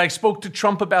that I spoke to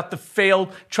Trump about the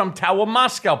failed Trump Tower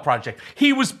Moscow project.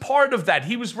 He was part of that.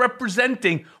 He was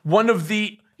representing one of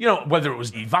the, whether it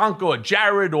was Ivanka or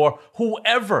Jared or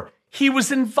whoever. He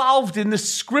was involved in the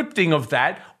scripting of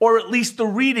that, or at least the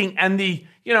reading and the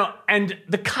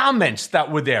comments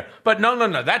that were there. But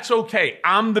no, that's okay.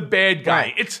 I'm the bad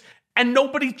guy. Right. And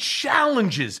nobody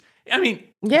challenges.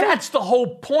 That's the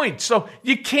whole point. So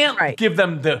you can't give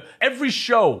them every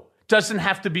show doesn't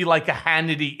have to be like a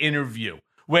Hannity interview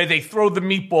where they throw the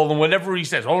meatball and whatever he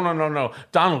says. Oh, no.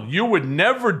 Donald, you would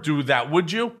never do that,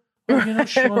 would you?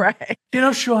 Sean, right.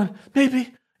 Sean,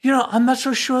 maybe, I'm not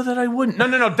so sure that I wouldn't.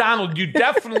 No, Donald, you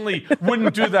definitely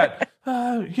wouldn't do that.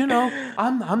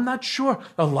 I'm not sure.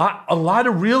 A lot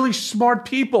of really smart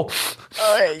people.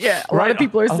 A lot of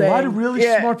people are saying. A lot of really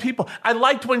smart people. I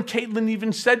liked when Caitlin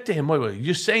even said to him, wait,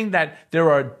 you're saying that there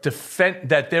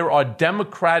are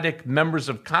Democratic members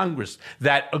of Congress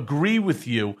that agree with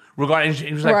you regarding,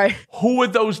 he was like, who are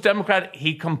those Democrats?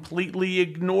 He completely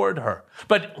ignored her.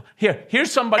 But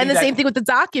here's somebody. And the same thing with the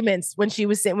documents when she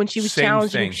was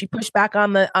challenging, she pushed back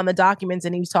on the documents,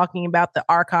 and he was talking about the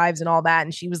archives and all that,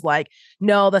 and she was like,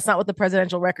 no, that's not what the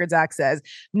Presidential Records Act says.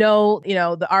 No,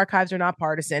 the archives are not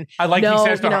partisan. I like he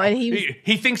says, and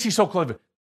he thinks he's so clever.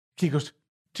 He goes,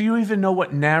 do you even know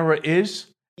what NARA is?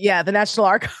 Yeah, the National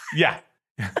Archive. Yeah.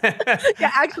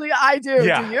 Yeah, actually, I do.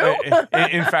 Yeah. Do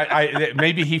you? In fact,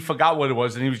 maybe he forgot what it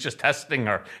was, and he was just testing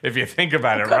her, if you think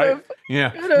about it, right?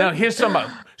 Yeah. Now, here's some.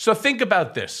 So think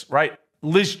about this, right?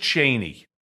 Liz Cheney,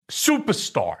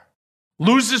 superstar,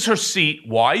 loses her seat.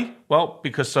 Why? Well,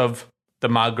 because of the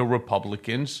MAGA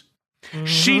Republicans. Mm-hmm.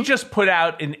 She just put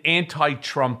out an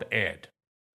anti-Trump ad.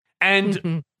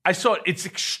 And I saw it's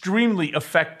extremely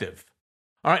effective.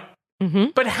 All right. Mm-hmm.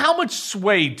 But how much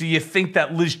sway do you think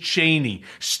that Liz Cheney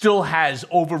still has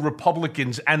over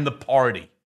Republicans and the party?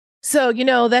 So,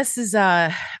 this is,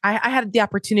 I had the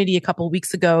opportunity a couple of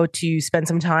weeks ago to spend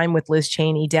some time with Liz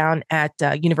Cheney down at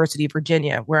University of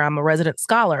Virginia, where I'm a resident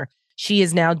scholar. She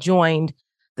has now joined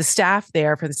the staff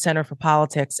there for the Center for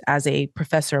Politics as a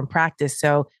professor in practice.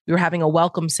 So we were having a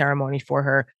welcome ceremony for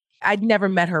her. I'd never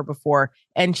met her before,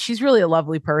 and she's really a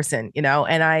lovely person, and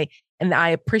I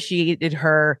appreciated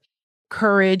her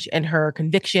courage and her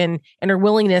conviction and her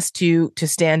willingness to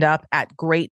stand up at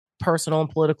great personal and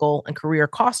political and career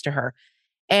cost to her.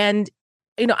 And,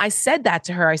 I said that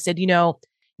to her. I said,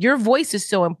 your voice is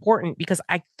so important because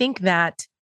I think that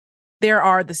there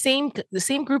are the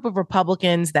same group of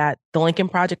Republicans that the Lincoln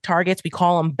Project targets. We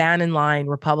call them Bannon line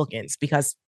Republicans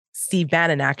because Steve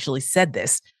Bannon actually said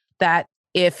this, that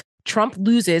if Trump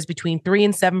loses between 3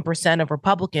 and 7% of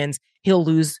Republicans, he'll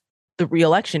lose the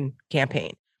reelection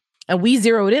campaign. And we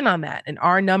zeroed in on that. And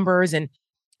our numbers and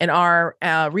our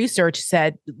research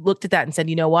looked at that and said,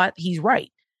 you know what? He's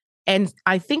right. And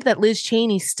I think that Liz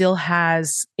Cheney still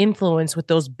has influence with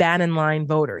those Bannon line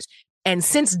voters. And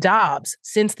since Dobbs,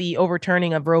 since the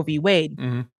overturning of Roe v. Wade,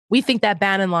 we think that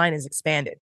Bannon line is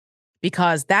expanded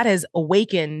because that has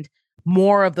awakened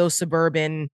more of those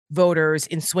suburban voters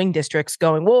in swing districts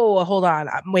going, whoa, hold on,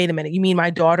 wait a minute. You mean my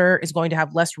daughter is going to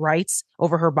have less rights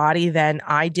over her body than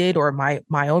I did or my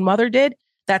own mother did?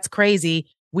 That's crazy.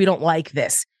 We don't like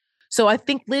this. So I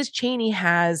think Liz Cheney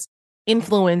has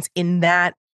influence in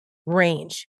that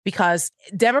range because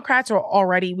Democrats are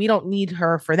already, we don't need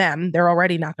her for them. They're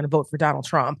already not going to vote for Donald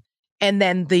Trump. And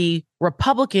then the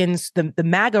Republicans, the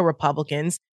MAGA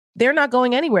Republicans, they're not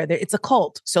going anywhere. It's a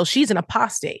cult. So she's an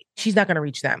apostate. She's not going to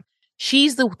reach them.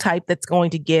 She's the type that's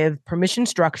going to give permission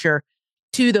structure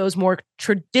to those more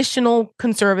traditional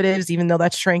conservatives, even though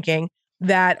that's shrinking,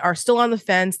 that are still on the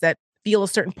fence, that feel a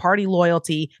certain party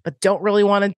loyalty, but don't really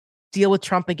want to deal with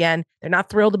Trump again. They're not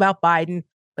thrilled about Biden,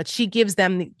 but she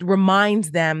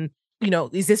reminds them,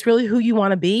 is this really who you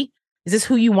want to be? Is this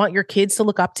who you want your kids to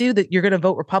look up to, that you're going to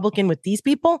vote Republican with these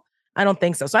people? I don't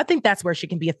think so. So I think that's where she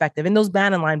can be effective. And those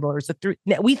Bannon line voters,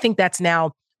 we think that's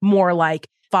now more like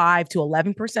 5 to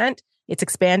 11%. It's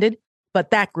expanded,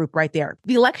 but that group right there.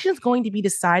 The election is going to be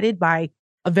decided by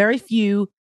a very few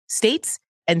states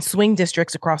and swing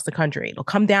districts across the country. It'll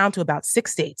come down to about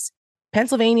 6 states: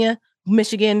 Pennsylvania,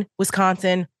 Michigan,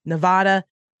 Wisconsin, Nevada,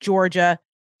 Georgia.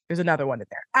 There's another one in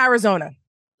there, Arizona.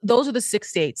 Those are the 6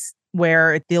 states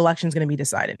where the election is going to be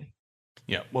decided.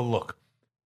 Yeah, well, look,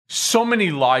 so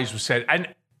many lies were said.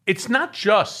 And it's not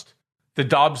just the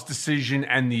Dobbs decision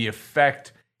and the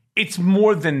effect. It's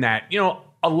more than that.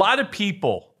 A lot of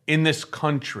people in this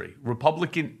country,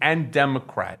 Republican and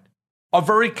Democrat, are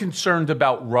very concerned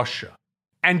about Russia.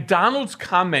 And Donald's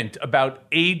comment about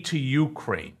aid to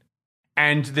Ukraine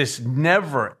and this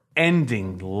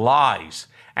never-ending lies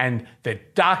and the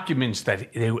documents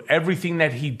that everything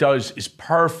that he does is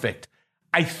perfect.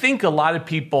 I think a lot of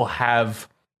people have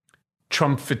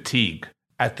Trump fatigue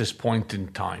at this point in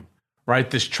time, right?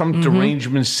 This Trump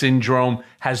derangement syndrome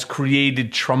has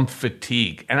created Trump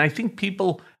fatigue. And I think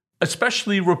people,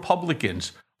 especially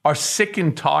Republicans, are sick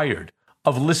and tired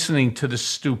of listening to the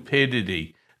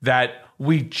stupidity that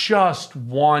we just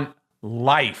want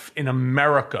life in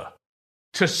America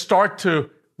to start to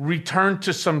return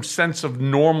to some sense of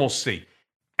normalcy.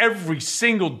 Every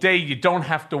single day, you don't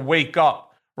have to wake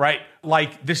up, right?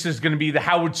 Like this is going to be the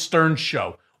Howard Stern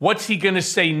show. What's he going to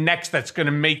say next that's going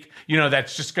to make,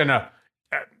 that's just going to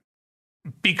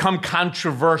become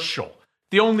controversial?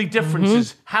 The only difference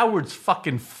is Howard's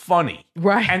fucking funny.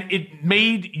 Right. And it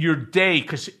made your day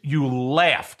because you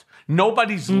laughed.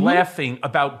 Nobody's laughing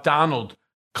about Donald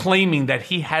claiming that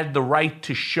he had the right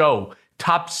to show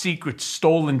top secret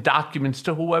stolen documents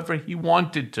to whoever he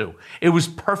wanted to. It was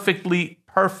perfectly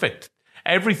perfect.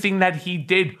 Everything that he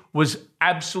did was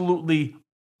absolutely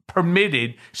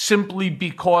permitted simply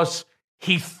because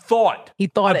he thought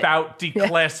about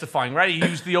declassifying, right? He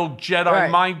used the old Jedi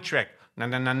mind trick. Na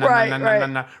na na na na na na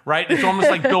na. Right? It's almost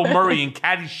like Bill Murray in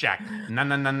Caddyshack. Na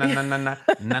na na na na na na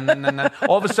na na na na.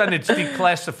 All of a sudden, it's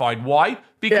declassified. Why?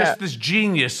 Because this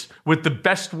genius with the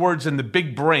best words and the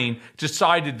big brain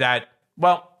decided that,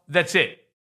 well, that's it.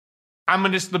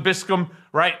 Ominous Nabiscum,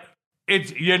 right?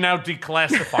 You're now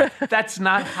declassified. That's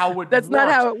not how it works. That's not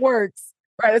how it works.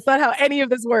 Right. That's not how any of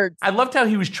this works. I loved how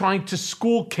he was trying to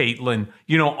school Caitlyn,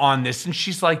 on this. And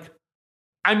she's like,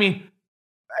 I mean,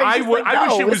 I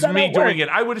wish it was me doing it.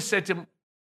 I would have said to him,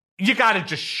 you got to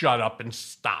just shut up and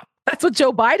stop. That's what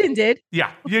Joe Biden did.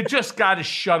 Yeah, you just got to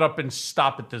shut up and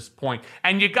stop at this point.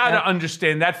 And you got to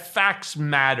understand that facts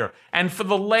matter. And for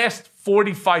the last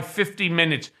 45, 50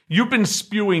 minutes, you've been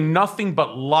spewing nothing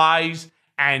but lies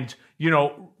and,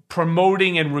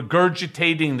 promoting and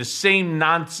regurgitating the same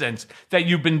nonsense that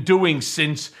you've been doing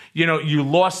since, you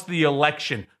lost the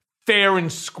election fair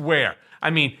and square. I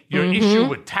mean, your issue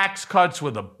with tax cuts,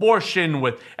 with abortion,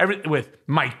 with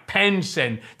Mike Pence,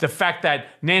 and the fact that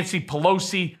Nancy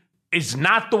Pelosi is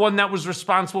not the one that was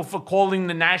responsible for calling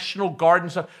the National Guard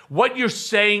and stuff. What you're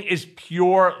saying is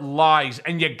pure lies,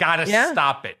 and you got to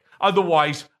stop it.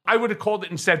 Otherwise, I would have called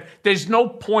it and said, there's no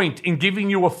point in giving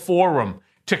you a forum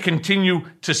to continue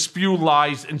to spew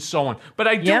lies and so on. But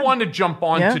I do want to jump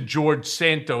on to George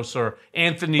Santos or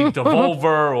Anthony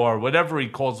DeVolver or whatever he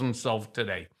calls himself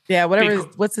today. Yeah,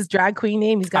 what's his drag queen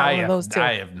name? He's got one of those too.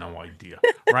 I have no idea,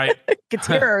 right?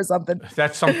 Katira or something.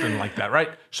 That's something like that, right?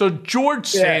 So George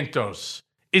Santos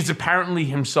is apparently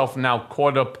himself now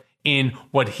caught up in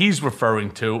what he's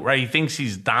referring to, right? He thinks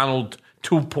he's Donald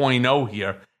 2.0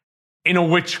 here, in a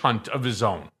witch hunt of his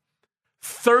own.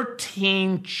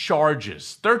 13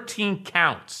 charges, 13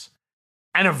 counts,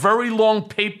 and a very long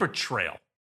paper trail.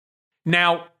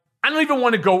 Now, I don't even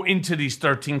want to go into these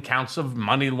 13 counts of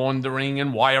money laundering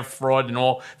and wire fraud and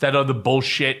all that other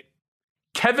bullshit.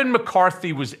 Kevin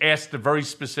McCarthy was asked a very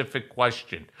specific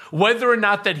question, whether or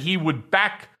not that he would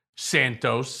back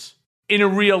Santos in a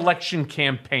re-election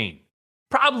campaign.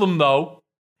 Problem, though,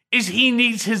 is he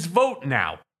needs his vote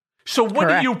now. So what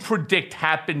do you predict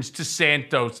happens to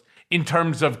Santos in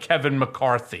terms of Kevin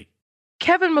McCarthy?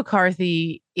 Kevin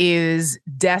McCarthy is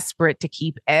desperate to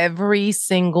keep every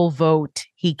single vote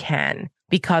he can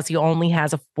because he only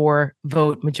has a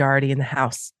 4-vote majority in the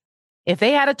House. If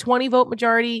they had a 20-vote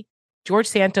majority, George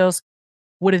Santos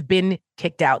would have been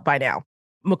kicked out by now.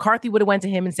 McCarthy would have went to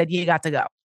him and said, you got to go.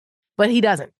 But he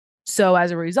doesn't. So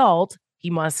as a result, he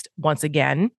must once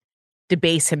again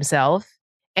debase himself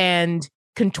and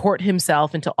contort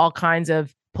himself into all kinds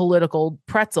of political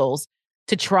pretzels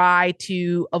to try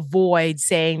to avoid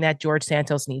saying that George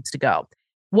Santos needs to go.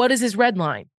 What is his red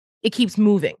line? It keeps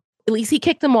moving. At least he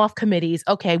kicked them off committees.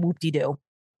 Okay, whoop-de-doo.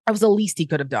 That was the least he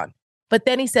could have done. But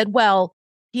then he said, well,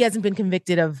 he hasn't been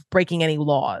convicted of breaking any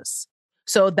laws.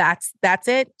 So that's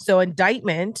it. So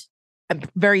indictment, a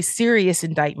very serious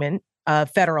indictment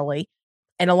federally.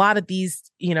 And a lot of these,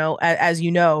 as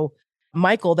you know,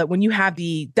 Michael, that when you have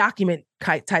the document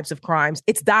types of crimes,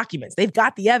 it's documents. They've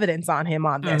got the evidence on him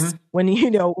on this. When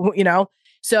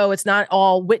so it's not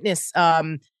all witness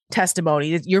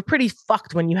testimony. You're pretty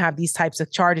fucked when you have these types of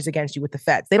charges against you with the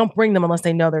feds. They don't bring them unless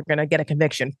they know they're going to get a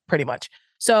conviction, pretty much.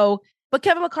 So, but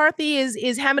Kevin McCarthy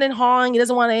is hemming and hawing. He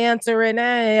doesn't want to answer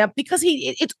it because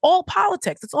it's all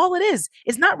politics. That's all it is.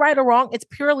 It's not right or wrong. It's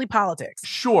purely politics.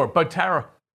 Sure, but Tara,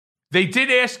 they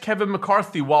did ask Kevin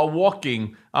McCarthy while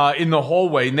walking in the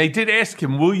hallway, and they did ask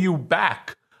him, will you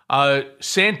back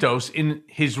Santos in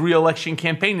his re-election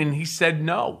campaign? And he said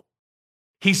no.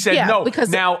 He said no.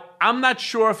 Now, I'm not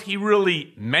sure if he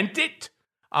really meant it.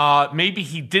 Maybe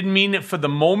he didn't mean it for the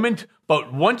moment,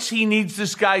 but once he needs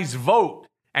this guy's vote,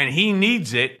 and he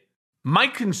needs it, my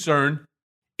concern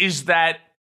is that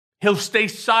he'll stay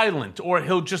silent or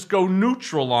he'll just go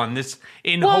neutral on this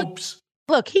in hopes.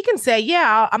 Look, he can say,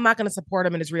 yeah, I'm not going to support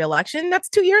him in his reelection. That's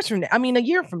 2 years from now. I mean, a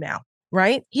year from now,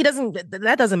 right?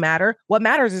 That doesn't matter. What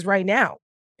matters is right now,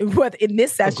 in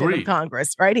this session of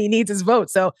Congress, right? He needs his vote.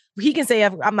 So he can say,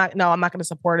 I'm not going to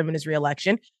support him in his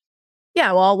reelection.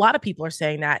 Yeah, well, a lot of people are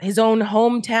saying that. His own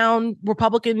hometown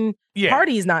Republican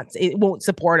party won't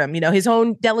support him. His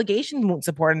own delegation won't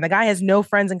support him. The guy has no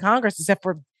friends in Congress except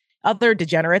for other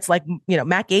degenerates like,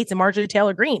 Matt Gaetz and Marjorie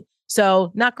Taylor Greene.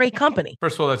 So not great company.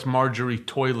 First of all, that's Marjorie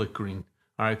Toilet Green.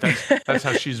 All right, that's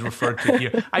how she's referred to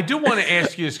here. I do want to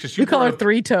ask you this because you call her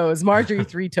Three Toes, Marjorie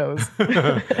Three Toes.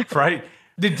 Right?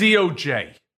 The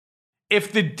DOJ.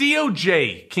 If the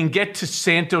DOJ can get to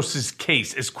Santos's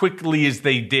case as quickly as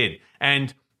they did,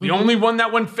 and the only one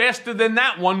that went faster than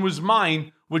that one was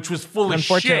mine, which was full of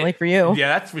shit. Unfortunately for you.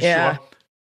 Yeah, that's for sure.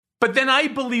 But then I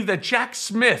believe that Jack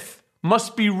Smith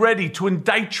must be ready to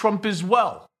indict Trump as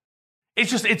well.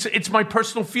 It's my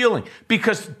personal feeling,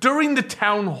 because during the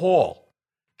town hall,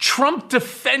 Trump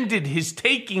defended his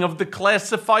taking of the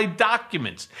classified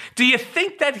documents. Do you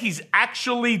think that he's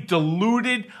actually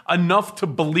deluded enough to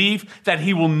believe that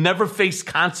he will never face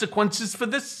consequences for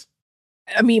this?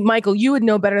 I mean, Michael, you would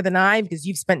know better than I because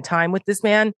you've spent time with this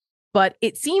man. But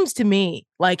it seems to me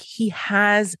like he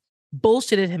has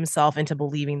bullshitted himself into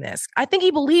believing this. I think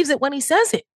he believes it when he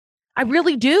says it. I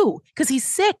really do, because he's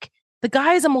sick. The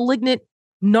guy is a malignant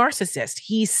narcissist.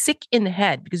 He's sick in the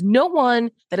head because no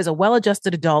one that is a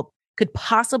well-adjusted adult could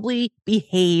possibly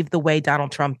behave the way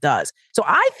Donald Trump does. So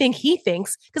I think he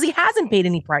thinks, because he hasn't paid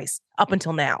any price up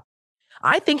until now,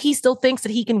 I think he still thinks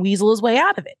that he can weasel his way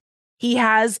out of it. He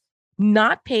has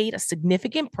not paid a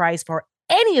significant price for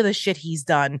any of the shit he's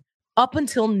done up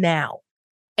until now.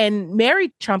 And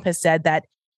Mary Trump has said that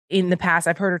in the past,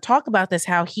 I've heard her talk about this,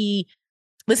 how he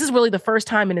this is really the first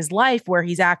time in his life where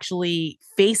he's actually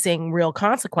facing real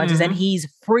consequences and he's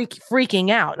freaking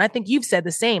out. And I think you've said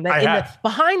the same, that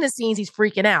behind the scenes, he's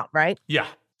freaking out, right? Yeah.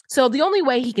 So the only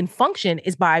way he can function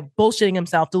is by bullshitting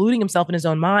himself, deluding himself in his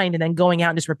own mind, and then going out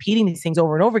and just repeating these things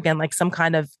over and over again, like some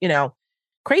kind of,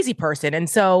 crazy person. And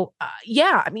so,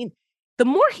 I mean, the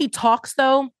more he talks,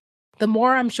 though, the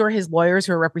more I'm sure his lawyers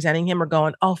who are representing him are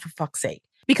going, oh, for fuck's sake.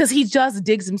 Because he just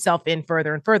digs himself in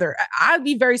further and further. I'd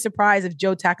be very surprised if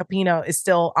Joe Tacopino is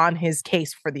still on his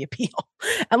case for the appeal,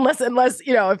 unless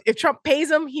if Trump pays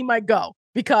him, he might go,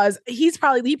 because he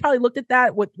probably looked at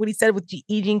that what he said with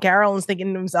E. Jean Carroll and is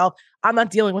thinking to himself, I'm not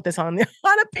dealing with this on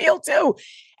appeal too.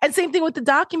 And same thing with the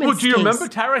documents. Well, do you remember,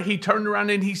 Tara? He turned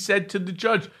around and he said to the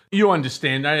judge, "You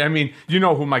understand? I mean, you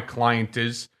know who my client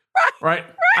is, right?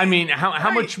 I mean,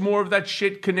 how much more of that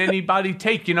shit can anybody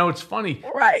take? It's funny,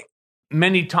 right?"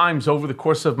 Many times over the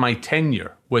course of my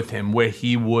tenure with him, where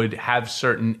he would have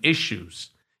certain issues,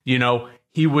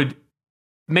 he would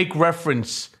make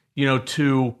reference,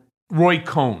 to Roy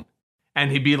Cohn. And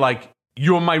he'd be like,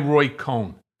 "You're my Roy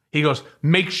Cohn." He goes,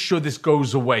 "Make sure this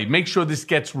goes away. Make sure this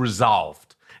gets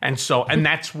resolved." And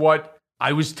that's what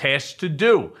I was tasked to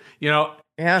do.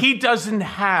 He doesn't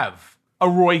have a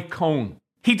Roy Cohn.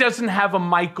 He doesn't have a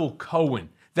Michael Cohen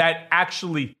that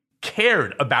actually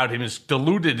cared about him, as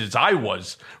deluded as I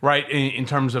was, right, in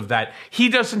terms of that. He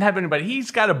doesn't have anybody. He's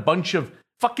got a bunch of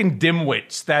fucking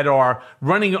dimwits that are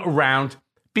running around,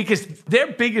 because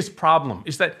their biggest problem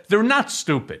is that they're not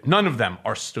stupid. None of them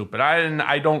are stupid.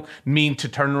 I don't mean to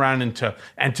turn around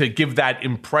and to give that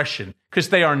impression, because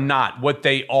they are not. What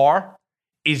they are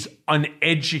is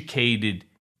uneducated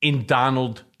in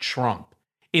Donald Trump.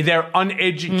 They're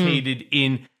uneducated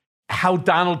in how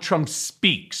Donald Trump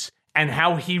speaks and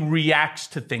how he reacts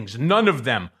to things. None of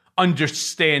them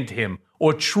understand him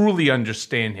or truly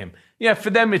understand him. Yeah, for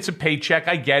them, it's a paycheck.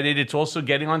 I get it. It's also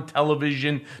getting on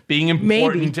television, being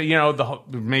important.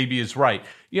 Maybe. Maybe is right.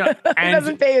 And he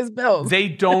doesn't pay his bills. They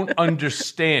don't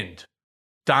understand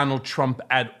Donald Trump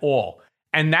at all.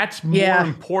 And that's more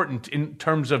important in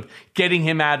terms of getting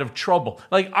him out of trouble.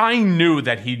 Like, I knew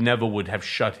that he never would have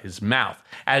shut his mouth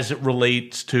as it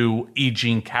relates to E.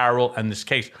 Jean Carroll and this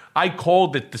case. I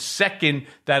called it the second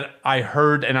that I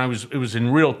heard, and it was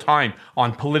in real time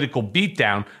on Political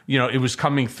Beatdown. It was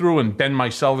coming through, and Ben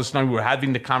Meiselas and I were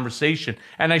having the conversation.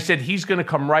 And I said, he's going to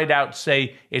come right out and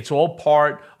say, it's all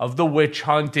part of the witch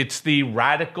hunt. It's the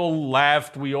radical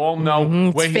left. We all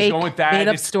know where he's going with that. Made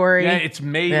up story. Yeah, it's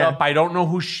made up. I don't know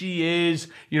who she is.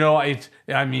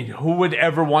 Who would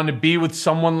ever want to be with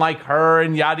someone like her,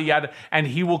 and yada, yada. And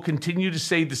he will continue to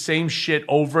say the same shit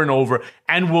over and over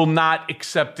and will not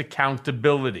accept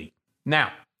accountability.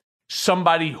 Now,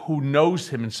 somebody who knows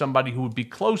him and somebody who would be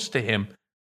close to him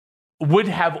would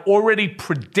have already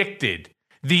predicted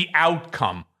the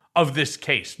outcome of this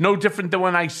case. No different than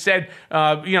when I said,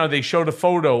 they showed a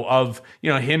photo of,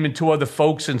 him and two other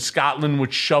folks in Scotland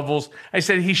with shovels. I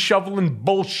said, he's shoveling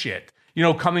bullshit.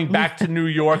 Coming back to New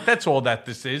York. That's all that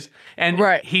this is. And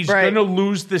he's going to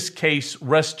lose this case,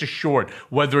 rest assured.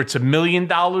 Whether it's $1 million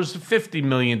or $50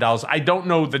 million, I don't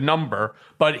know the number,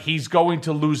 but he's going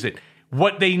to lose it.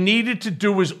 What they needed to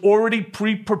do was already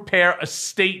prepare a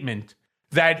statement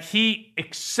that he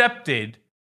accepted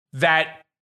that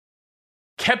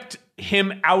kept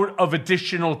him out of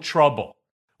additional trouble.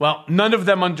 Well, none of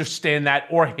them understand that,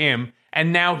 or him.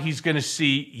 And now he's going to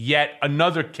see yet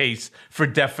another case for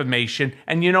defamation.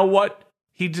 And you know what?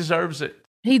 He deserves it.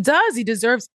 He does. He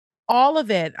deserves all of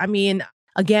it. I mean,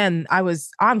 again, I was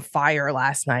on fire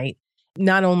last night,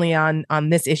 not only on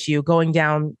this issue, going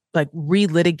down, like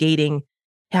relitigating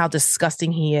how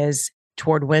disgusting he is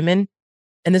toward women.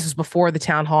 And this was before the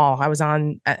town hall. I was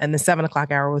on in the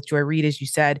 7:00 hour with Joy Reid, as you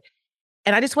said.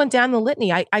 And I just went down the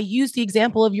litany. I used the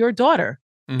example of your daughter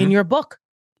in your book,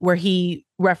 where he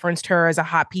referenced her as a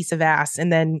hot piece of ass.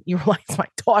 And then you were like, it's my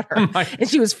daughter. And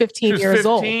she was 15 years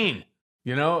old.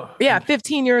 Yeah,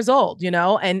 15 years old,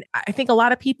 And I think a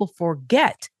lot of people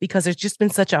forget, because there's just been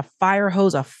such a fire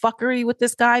hose of fuckery with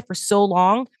this guy for so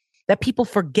long, that people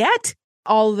forget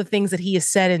all of the things that he has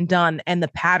said and done and the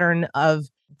pattern of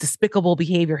despicable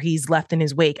behavior he's left in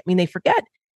his wake. I mean, they forget.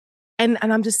 And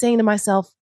I'm just saying to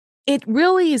myself, it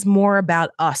really is more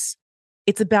about us.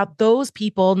 It's about those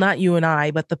people, not you and I,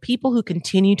 but the people who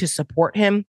continue to support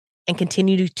him and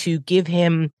continue to give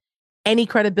him any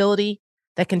credibility,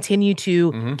 that continue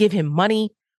to give him money.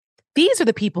 These are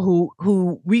the people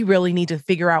who we really need to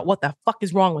figure out what the fuck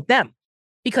is wrong with them,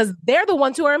 because they're the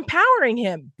ones who are empowering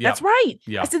him. Yep. That's right.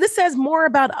 Yep. So this says more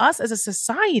about us as a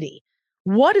society.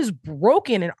 What is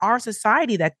broken in our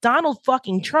society that Donald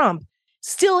fucking Trump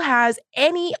still has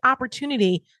any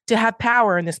opportunity to have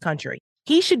power in this country.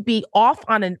 He should be off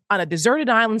on a deserted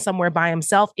island somewhere by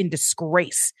himself in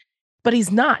disgrace, but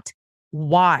he's not.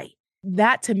 Why?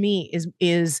 That to me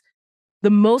is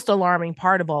the most alarming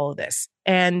part of all of this.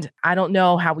 And I don't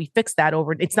know how we fix that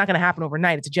it's not going to happen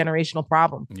overnight. It's a generational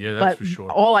problem. Yeah, that's for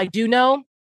sure. All I do know,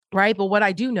 right? But what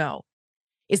I do know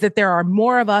is that there are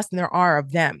more of us than there are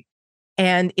of them.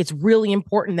 And it's really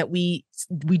important that we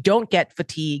don't get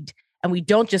fatigued and we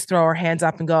don't just throw our hands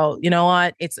up and go, you know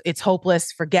what, it's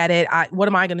hopeless, forget it. What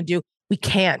am I going to do? We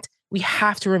can't. We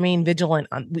have to remain vigilant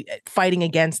on fighting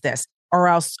against this, or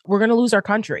else we're going to lose our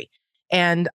country.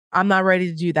 And I'm not ready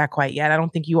to do that quite yet. I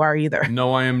don't think you are either.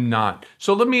 No, I am not.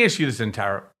 So let me ask you this,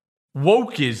 Tara.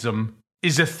 Wokeism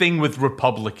is a thing with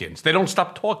Republicans. They don't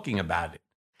stop talking about it.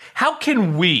 How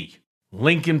can we,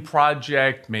 Lincoln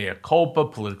Project, Mea Culpa,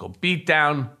 Political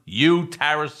Beatdown, you,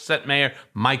 Tara Setmayer,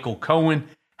 Michael Cohen,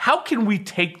 how can we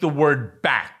take the word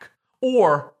back,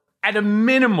 or at a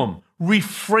minimum,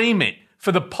 reframe it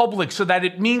for the public so that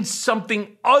it means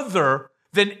something other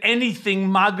than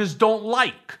anything MAGAs don't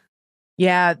like?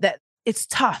 Yeah, that it's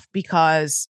tough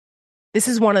because this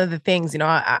is one of the things,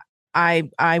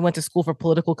 I went to school for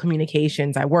political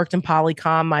communications. I worked in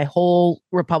Polycom my whole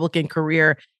Republican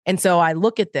career. And so I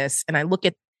look at this and I look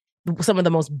at some of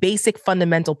the most basic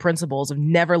fundamental principles of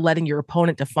never letting your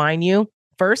opponent define you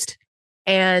first.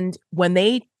 And when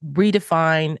they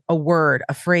redefine a word,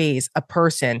 a phrase, a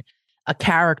person, a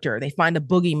character, they find a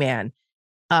boogeyman,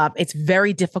 it's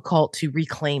very difficult to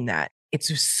reclaim that. It's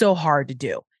just so hard to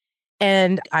do.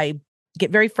 And I get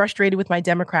very frustrated with my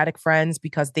Democratic friends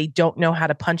because they don't know how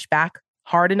to punch back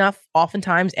hard enough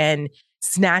oftentimes and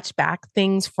snatch back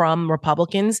things from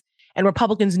Republicans. And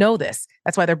Republicans know this.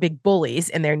 That's why they're big bullies.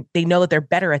 And they know that they're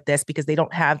better at this because they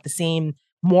don't have the same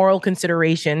moral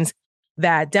considerations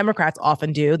that Democrats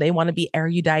often do. They want to be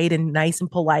erudite and nice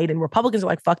and polite. And Republicans are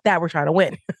like, fuck that, we're trying to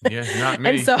win. Yeah, not me.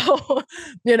 And so,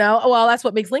 well, that's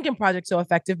what makes Lincoln Project so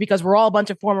effective, because we're all a bunch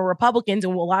of former Republicans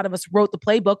and a lot of us wrote the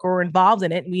playbook or were involved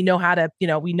in it. And we know how to,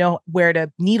 we know where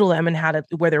to needle them and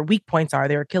where their weak points are,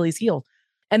 their Achilles heel.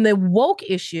 And the woke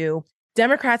issue,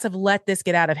 Democrats have let this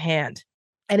get out of hand.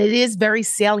 And it is very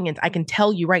salient. I can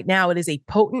tell you right now, it is a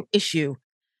potent issue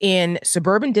in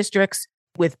suburban districts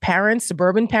with parents,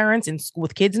 suburban parents, and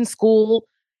with kids in school.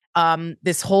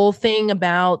 This whole thing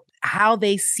about how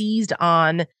they seized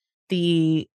on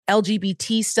the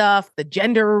LGBT stuff, the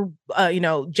gender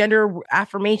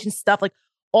affirmation stuff, like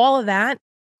all of that.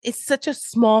 It's such a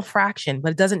small fraction,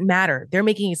 but it doesn't matter. They're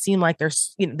making it seem like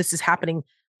this is happening,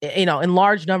 in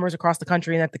large numbers across the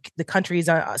country, and that the country is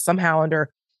somehow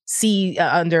under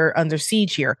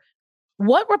siege here.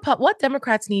 What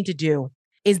Democrats need to do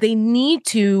is they need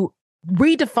to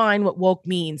redefine what woke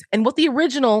means and what the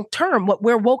original term,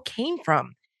 where woke came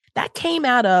from. That came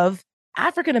out of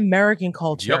African American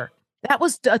culture. Yep. That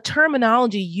was a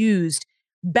terminology used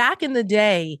back in the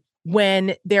day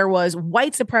when there was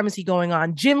white supremacy going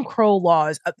on, Jim Crow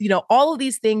laws, all of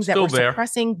these things that were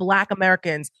suppressing Black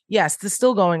Americans. Yes, this is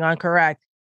still going on, correct.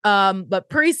 But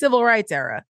pre-civil rights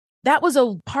era, that was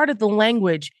a part of the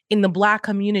language in the Black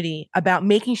community about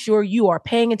making sure you are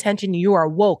paying attention, you are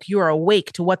woke, you are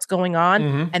awake to what's going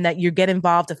on, and that you get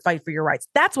involved to fight for your rights.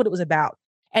 That's what it was about.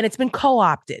 And it's been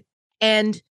co-opted.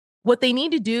 And what they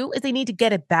need to do is they need to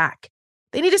get it back.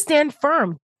 They need to stand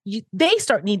firm.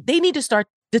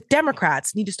 The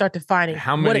Democrats need to start defining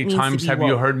how many what it means times have woke.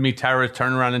 You heard me, Tara,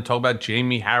 turn around and talk about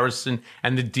Jamie Harrison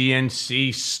and the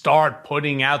DNC start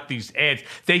putting out these ads?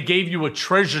 They gave you a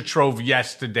treasure trove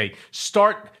yesterday.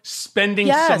 Start spending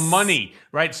some money,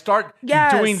 right? Start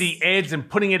doing the ads and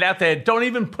putting it out there. Don't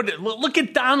even put it. Look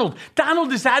at Donald.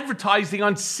 Donald is advertising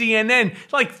on CNN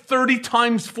like 30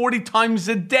 times, 40 times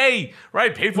a day,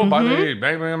 right? Paid for by the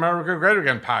Make America Great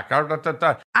Again PAC.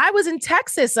 I was in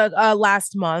Texas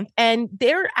last month, and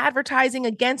they're advertising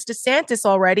against DeSantis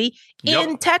already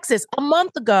in Texas a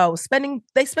month ago.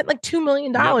 They spent like $2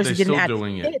 million to get an ad.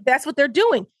 Doing it. That's what they're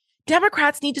doing.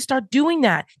 Democrats need to start doing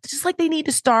that. Just like they need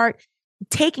to start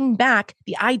taking back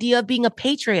the idea of being a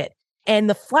patriot and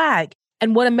the flag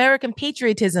and what American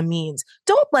patriotism means.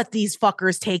 Don't let these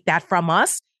fuckers take that from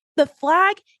us. The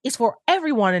flag is for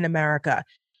everyone in America.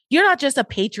 You're not just a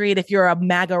patriot if you're a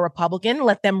MAGA Republican.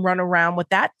 Let them run around with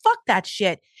that. Fuck that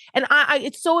shit. And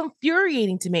it's so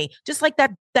infuriating to me. Just like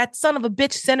that son of a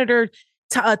bitch Senator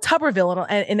Tuberville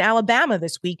in Alabama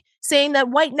this week saying that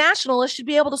white nationalists should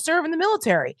be able to serve in the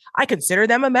military. I consider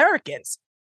them Americans.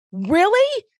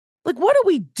 Really? Like, what are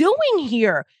we doing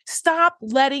here? Stop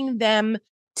letting them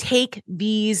take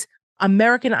these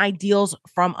American ideals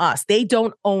from us. They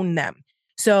don't own them.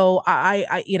 So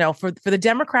for the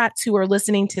Democrats who are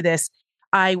listening to this,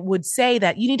 I would say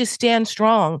that you need to stand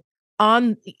strong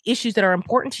on issues that are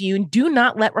important to you and do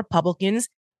not let Republicans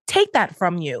take that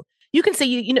from you. You can say,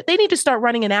 they need to start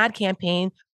running an ad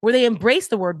campaign where they embrace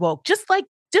the word woke, just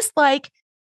like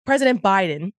President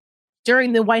Biden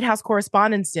during the White House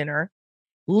Correspondents' Dinner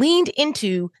leaned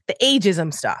into the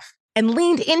ageism stuff and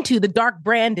leaned into the Dark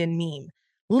Brandon meme.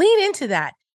 Lean into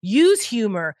that. Use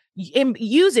humor,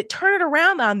 use it, turn it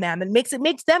around on them, and makes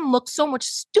them look so much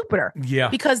stupider. Yeah.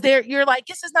 Because you're like,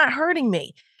 this is not hurting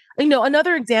me.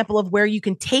 Another example of where you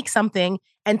can take something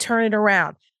and turn it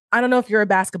around. I don't know if you're a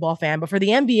basketball fan, but for the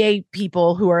NBA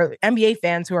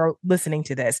fans who are listening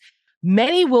to this,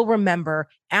 many will remember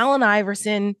Allen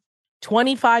Iverson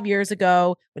 25 years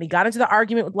ago when he got into the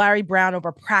argument with Larry Brown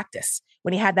over practice,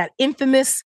 when he had that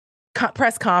infamous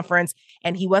press conference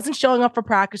and he wasn't showing up for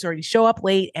practice, or he'd show up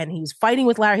late, and he was fighting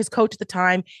with Larry, his coach at the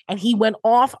time, and he went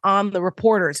off on the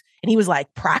reporters and he was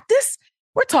like, practice?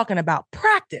 We're talking about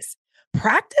practice.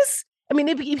 Practice? I mean,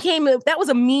 that was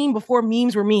a meme before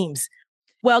memes were memes.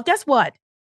 Well, guess what?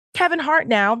 Kevin Hart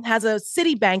now has a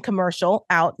Citibank commercial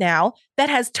out now that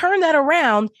has turned that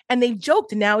around, and they've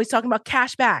joked, and now he's talking about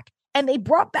cash back. And they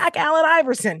brought back Allen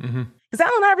Iverson. Because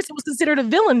Allen Iverson was considered a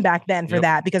villain back then for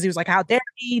that, because he was like, how dare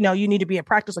he? You need to be at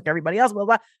practice like everybody else, blah,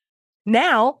 blah.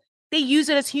 Now they use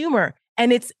it as humor,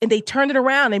 and they turned it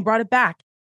around and brought it back.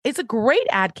 It's a great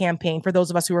ad campaign for those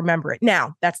of us who remember it.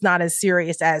 Now, that's not as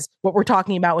serious as what we're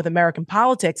talking about with American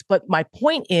politics. But my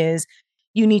point is,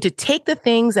 you need to take the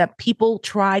things that people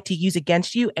try to use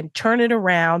against you and turn it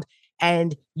around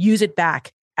and use it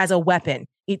back as a weapon.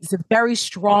 It's a very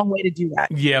strong way to do that.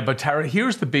 Yeah, but Tara,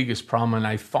 here's the biggest problem, and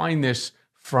I find this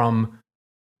from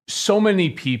so many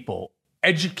people,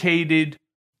 educated,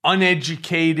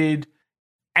 uneducated,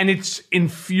 and it's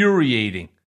infuriating.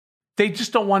 They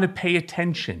just don't want to pay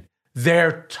attention.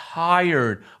 They're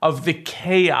tired of the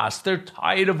chaos. They're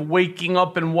tired of waking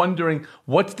up and wondering,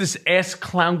 what's this ass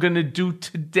clown going to do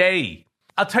today?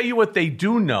 I'll tell you what they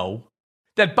do know,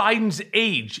 that Biden's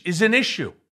age is an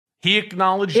issue. He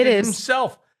acknowledged it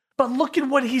himself. But look at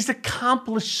what he's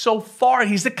accomplished so far.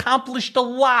 He's accomplished a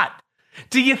lot.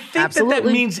 Do you think that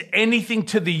means anything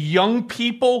to the young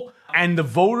people and the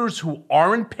voters who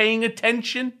aren't paying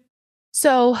attention?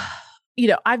 So,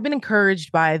 I've been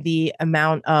encouraged by the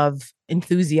amount of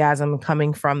enthusiasm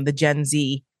coming from the Gen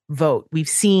Z vote. We've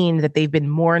seen that they've been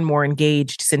more and more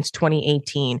engaged since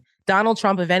 2018. Donald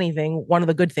Trump, if anything, one of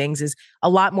the good things is a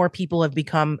lot more people have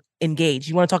become engaged.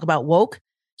 You want to talk about woke?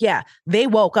 Yeah, they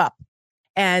woke up.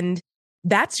 And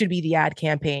that should be the ad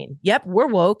campaign. Yep, we're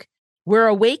woke. We're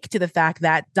awake to the fact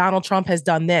that Donald Trump has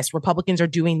done this. Republicans are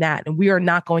doing that. And we are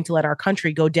not going to let our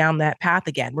country go down that path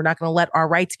again. We're not going to let our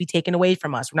rights be taken away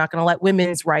from us. We're not going to let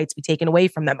women's rights be taken away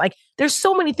from them. Like, there's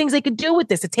so many things they could do with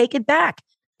this to take it back.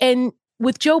 And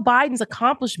with Joe Biden's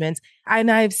accomplishments,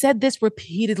 and I've said this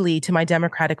repeatedly to my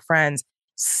Democratic friends,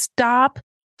 stop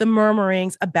the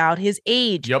murmurings about his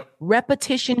age. Yep.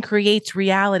 Repetition creates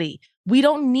reality. We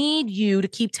don't need you to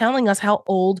keep telling us how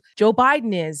old Joe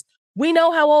Biden is. We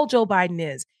know how old Joe Biden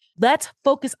is. Let's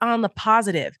focus on the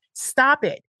positive. Stop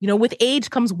it. With age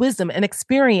comes wisdom and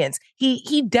experience.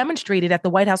 He demonstrated at the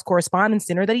White House Correspondents'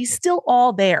 Dinner that he's still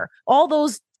all there. All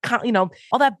those,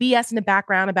 all that BS in the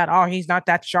background about, oh, he's not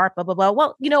that sharp, blah, blah, blah.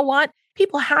 Well, you know what?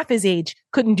 People half his age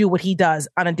couldn't do what he does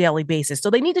on a daily basis. So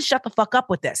they need to shut the fuck up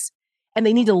with this. And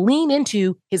they need to lean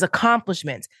into his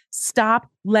accomplishments. Stop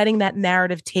letting that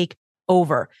narrative take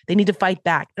over. They need to fight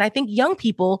back. And I think young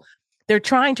people, they're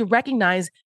trying to recognize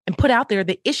and put out there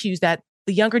the issues that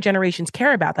the younger generations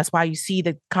care about. That's why you see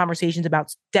the conversations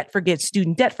about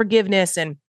student debt forgiveness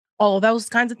and all of those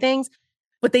kinds of things.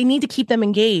 But they need to keep them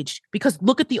engaged, because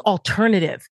look at the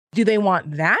alternative. Do they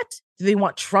want that? Do they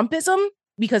want Trumpism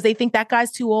because they think that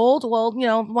guy's too old? Well,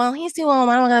 he's too old.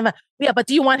 Yeah, but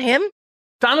do you want him?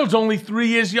 Donald's only 3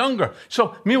 years younger.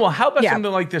 So meanwhile, how about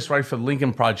something like this, right? For the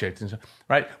Lincoln Project,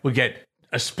 right? We'll get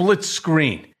a split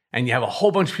screen and you have a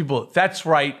whole bunch of people. That's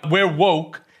right. We're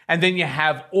woke. And then you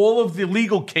have all of the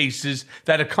legal cases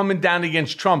that are coming down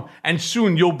against Trump, and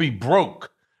soon you'll be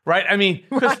broke. Right? I mean,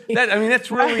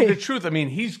 that's really the truth. I mean,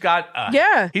 he's got,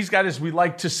 as we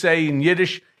like to say in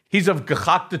Yiddish, he's of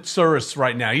gechackte tzuris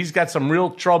right now. He's got some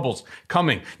real troubles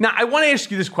coming. Now, I want to ask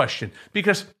you this question,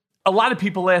 because a lot of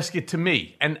people ask it to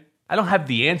me, and I don't have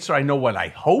the answer. I know what I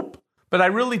hope, but I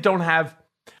really don't have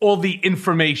all the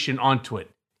information onto it.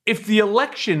 If the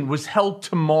election was held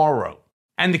tomorrow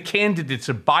and the candidates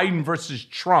are Biden versus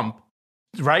Trump,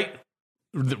 right,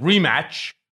 the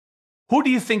rematch, who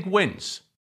do you think wins?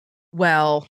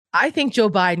 Well, I think Joe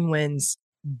Biden wins,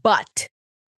 but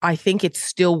I think it's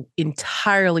still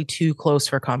entirely too close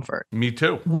for comfort. Me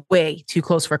too. Way too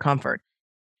close for comfort.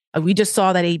 We just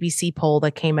saw that ABC poll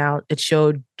that came out. It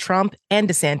showed Trump and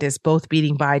DeSantis both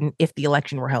beating Biden if the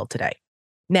election were held today.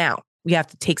 Now, we have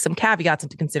to take some caveats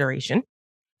into consideration.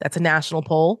 That's a national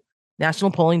poll.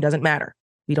 National polling doesn't matter.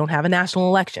 We don't have a national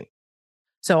election.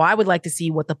 So I would like to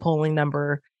see what the polling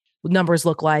numbers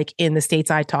look like in the states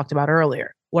I talked about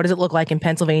earlier. What does it look like in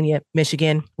Pennsylvania,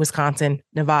 Michigan, Wisconsin,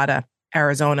 Nevada,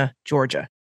 Arizona, Georgia?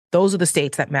 Those are the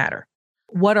states that matter.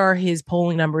 What are his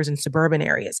polling numbers in suburban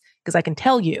areas? Because I can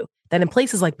tell you that in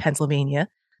places like Pennsylvania,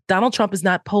 Donald Trump is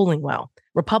not polling well.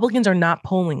 Republicans are not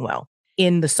polling well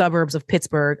in the suburbs of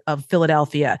Pittsburgh, of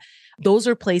Philadelphia. Those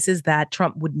are places that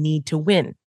Trump would need to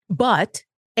win. But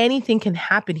anything can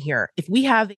happen here. If we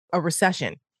have a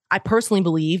recession, I personally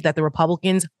believe that the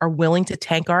Republicans are willing to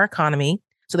tank our economy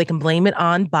so they can blame it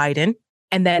on Biden.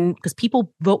 And then because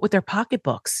people vote with their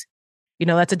pocketbooks,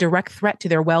 that's a direct threat to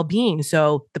their well-being.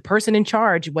 So the person in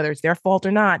charge, whether it's their fault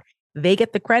or not, they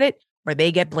get the credit or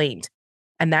they get blamed.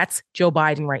 And that's Joe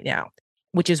Biden right now,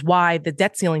 which is why the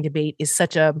debt ceiling debate is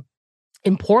such a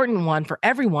important one for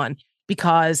everyone,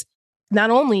 because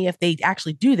not only if they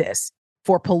actually do this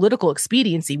for political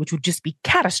expediency, which would just be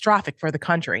catastrophic for the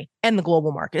country and the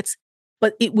global markets,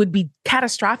 but it would be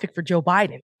catastrophic for Joe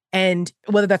Biden, and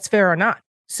whether that's fair or not.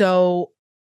 So,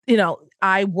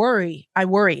 I worry.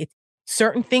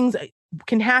 Certain things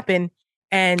can happen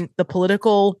and the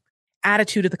political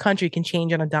attitude of the country can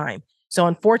change on a dime. So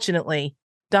unfortunately,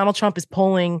 Donald Trump is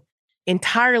polling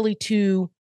entirely too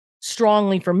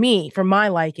strongly for my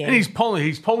liking. And he's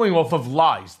polling off of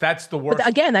lies. That's the worst. But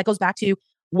again, that goes back to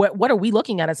what are we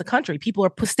looking at as a country? People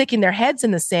are sticking their heads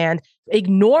in the sand,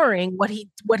 ignoring what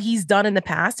he's done in the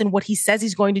past and what he says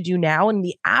he's going to do now, and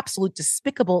the absolute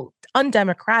despicable,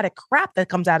 undemocratic crap that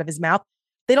comes out of his mouth.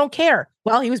 They don't care.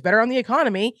 Well, he was better on the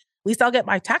economy. At least I'll get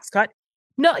my tax cut.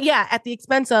 No, yeah, at the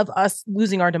expense of us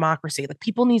losing our democracy. Like,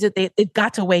 people need to, they've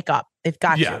got to wake up. They've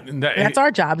got to. And that's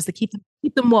our job, is to keep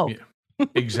them woke. Yeah,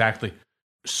 exactly.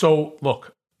 So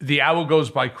look, the hour goes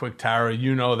by quick, Tara.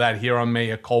 You know that here on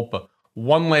Mea Culpa.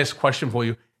 One last question for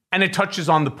you, and it touches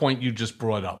on the point you just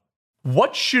brought up.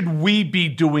 What should we be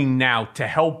doing now to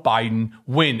help Biden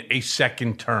win a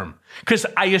second term? Because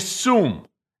I assume,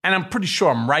 and I'm pretty sure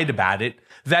I'm right about it,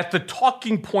 that the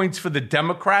talking points for the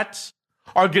Democrats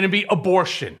are going to be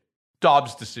abortion,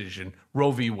 Dobbs decision,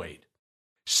 Roe v. Wade,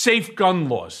 safe gun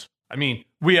laws. I mean,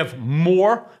 we have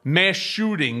more mass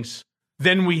shootings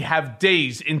than we have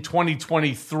days in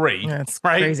 2023. That's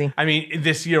right? Crazy. I mean,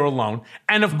 this year alone.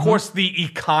 And of course, the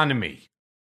economy.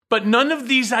 But none of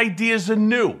these ideas are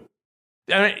new.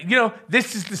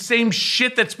 This is the same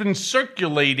shit that's been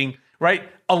circulating, right?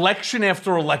 Election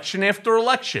after election after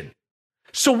election.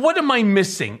 So what am I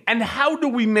missing? And how do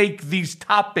we make these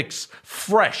topics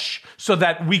fresh so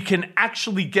that we can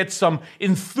actually get some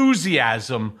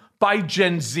enthusiasm by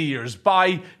Gen Zers,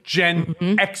 by Gen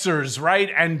Xers,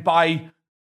 right? And by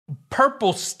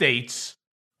purple states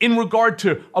in regard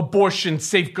to abortion,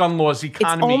 safe gun laws,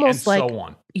 economy, and so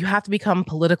on. You have to become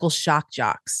political shock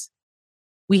jocks.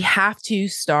 We have to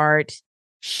start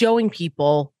showing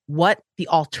people what the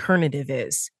alternative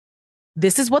is.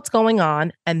 This is what's going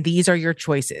on, and these are your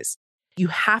choices. You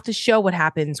have to show what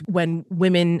happens when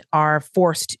women are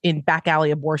forced in back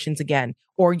alley abortions again,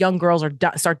 or young girls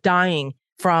start dying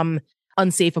from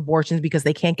unsafe abortions because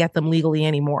they can't get them legally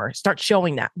anymore. Start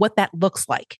showing what that looks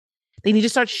like. They need to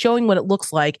start showing what it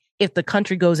looks like if the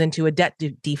country goes into a debt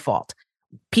default,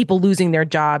 people losing their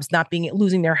jobs,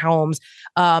 losing their homes,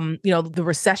 the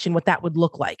recession, what that would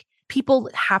look like. People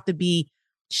have to be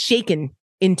shaken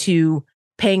into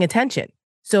paying attention.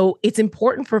 So it's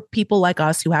important for people like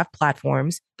us who have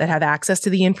platforms, that have access to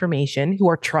the information, who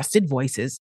are trusted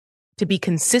voices, to be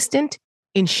consistent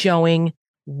in showing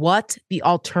what the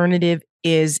alternative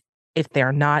is if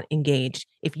they're not engaged.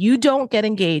 If you don't get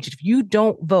engaged, if you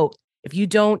don't vote, if you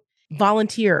don't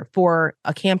volunteer for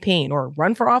a campaign or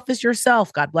run for office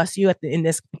yourself, God bless you in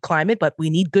this climate, but we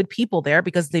need good people there,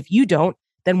 because if you don't,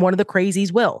 then one of the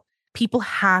crazies will. People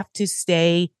have to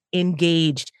stay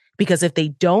engaged, because if they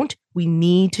don't, we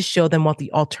need to show them what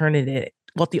the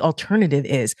alternative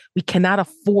is. We cannot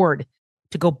afford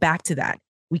to go back to that.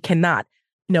 We cannot.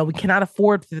 We cannot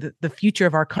afford for the future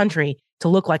of our country to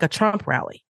look like a Trump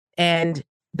rally. And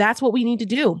that's what we need to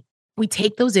do. We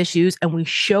take those issues and we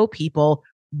show people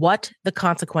what the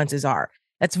consequences are.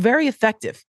 That's very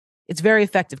effective. It's very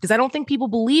effective, because I don't think people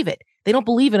believe it. They don't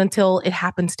believe it until it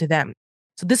happens to them.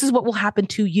 So this is what will happen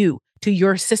to you, to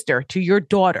your sister, to your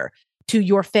daughter, to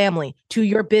your family, to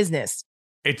your business.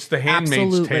 It's The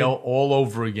Handmaid's Tale all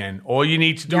over again. All you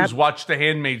need to do is watch The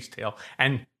Handmaid's Tale.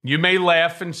 And you may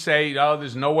laugh and say, oh,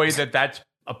 there's no way that's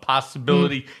a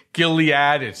possibility.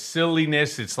 Gilead, it's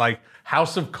silliness. It's like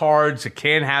House of Cards. It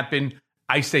can't happen.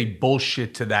 I say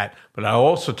bullshit to that. But I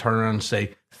also turn around and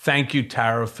say, thank you,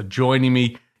 Tara, for joining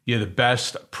me. You're the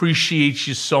best. Appreciate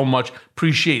you so much.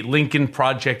 Appreciate Lincoln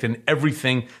Project and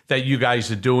everything that you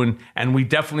guys are doing. And we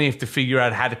definitely have to figure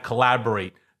out how to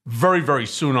collaborate very, very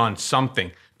soon on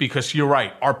something. Because you're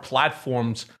right, our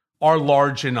platforms are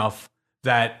large enough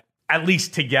that at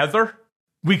least together,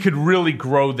 we could really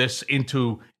grow this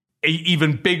into an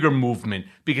even bigger movement.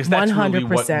 Because that's 100%. Really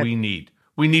what we need.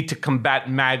 We need to combat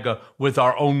MAGA with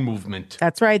our own movement.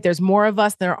 That's right. There's more of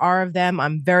us than there are of them.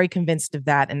 I'm very convinced of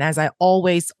that. And as I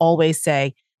always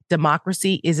say,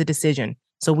 democracy is a decision.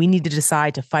 So we need to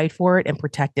decide to fight for it and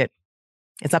protect it.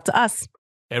 It's up to us.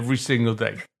 Every single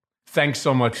day. Thanks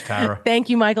so much, Tara. Thank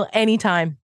you, Michael.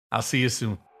 Anytime. I'll see you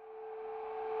soon.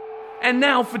 And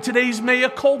now for today's Mea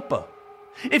Culpa.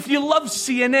 If you love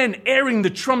CNN airing the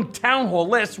Trump town hall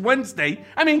last Wednesday,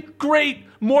 great,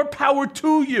 more power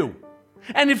to you.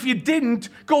 And if you didn't,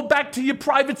 go back to your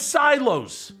private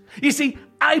silos. You see,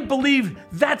 I believe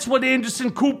that's what Anderson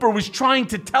Cooper was trying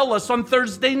to tell us on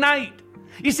Thursday night.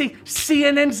 You see,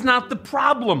 CNN's not the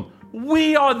problem.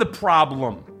 We are the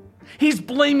problem. He's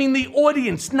blaming the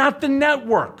audience, not the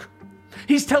network.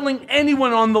 He's telling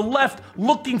anyone on the left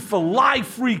looking for live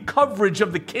free coverage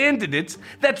of the candidates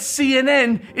that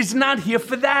CNN is not here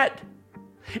for that.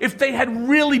 If they had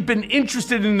really been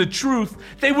interested in the truth,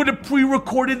 they would have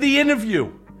pre-recorded the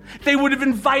interview. They would have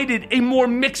invited a more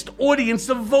mixed audience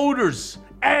of voters.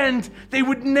 And they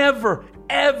would never,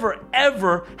 ever,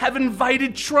 ever have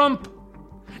invited Trump.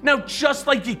 Now, just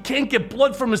like you can't get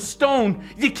blood from a stone,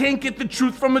 you can't get the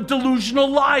truth from a delusional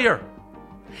liar.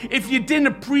 If you didn't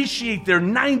appreciate their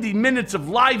 90 minutes of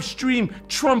live stream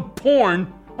Trump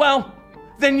porn, well,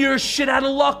 then you're shit out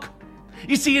of luck.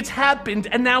 You see, it's happened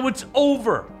and now it's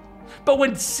over. But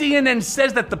when CNN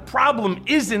says that the problem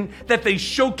isn't that they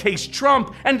showcase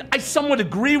Trump, and I somewhat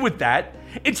agree with that,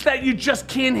 it's that you just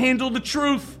can't handle the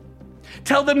truth.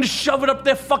 Tell them to shove it up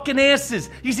their fucking asses.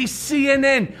 You see,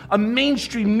 CNN, a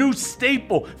mainstream news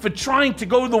staple for trying to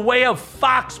go the way of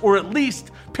Fox, or at least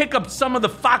pick up some of the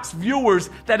Fox viewers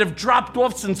that have dropped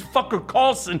off since fucker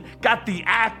Carlson got the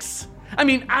axe.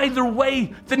 Either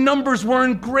way, the numbers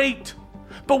weren't great.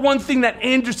 But one thing that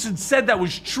Anderson said that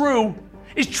was true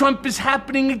is Trump is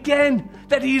happening again,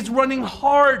 that he is running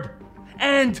hard,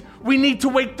 and we need to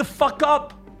wake the fuck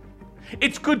up.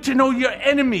 It's good to know your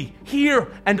enemy, hear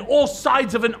and all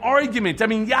sides of an argument.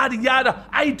 Yada, yada.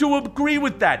 I do agree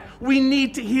with that. We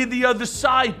need to hear the other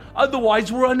side,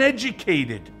 otherwise we're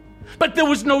uneducated. But there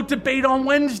was no debate on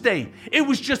Wednesday. It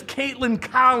was just Caitlin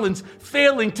Collins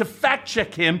failing to fact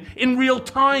check him in real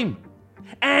time.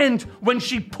 And when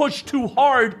she pushed too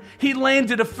hard, he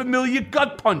landed a familiar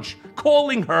gut punch,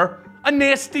 calling her a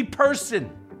nasty person.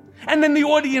 And then the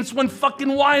audience went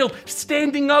fucking wild,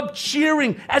 standing up,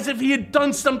 cheering, as if he had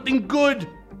done something good.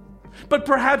 But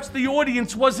perhaps the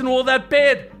audience wasn't all that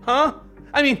bad, huh?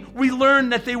 We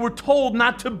learned that they were told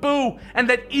not to boo, and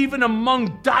that even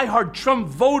among diehard Trump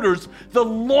voters, the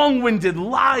long-winded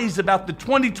lies about the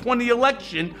 2020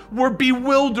 election were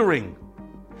bewildering.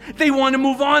 They want to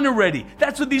move on already.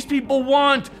 That's what these people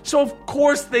want. So of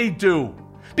course they do.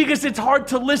 Because it's hard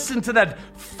to listen to that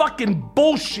fucking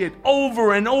bullshit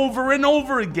over and over and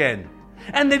over again.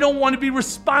 And they don't want to be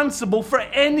responsible for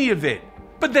any of it.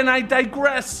 But then I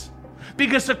digress.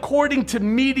 Because according to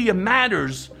Media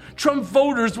Matters, Trump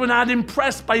voters were not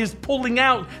impressed by his pulling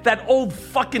out that old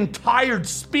fucking tired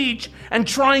speech and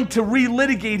trying to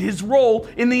relitigate his role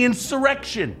in the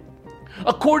insurrection.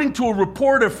 According to a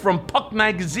reporter from Puck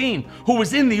magazine who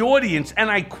was in the audience, and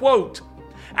I quote,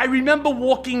 "I remember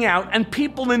walking out and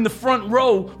people in the front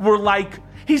row were like,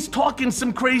 he's talking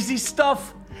some crazy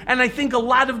stuff. And I think a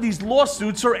lot of these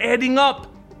lawsuits are adding up."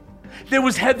 There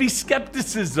was heavy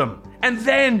skepticism. And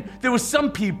then there were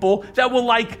some people that were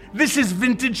like, this is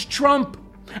vintage Trump.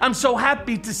 I'm so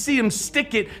happy to see him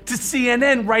stick it to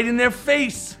CNN right in their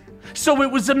face. So it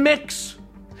was a mix.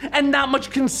 And not much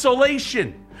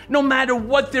consolation. No matter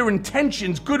what their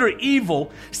intentions, good or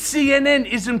evil, CNN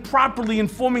isn't properly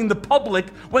informing the public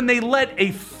when they let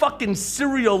a fucking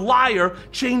serial liar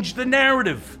change the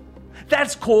narrative.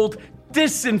 That's called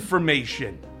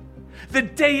disinformation. The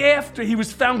day after he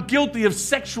was found guilty of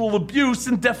sexual abuse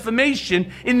and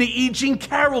defamation in the E. Jean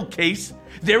Carroll case,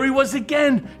 there he was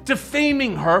again,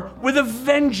 defaming her with a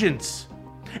vengeance.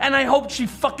 And I hope she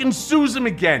fucking sues him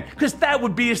again, because that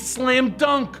would be a slam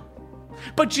dunk.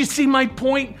 But you see my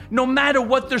point? No matter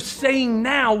what they're saying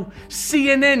now,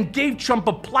 CNN gave Trump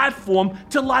a platform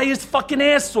to lie his fucking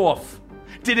ass off.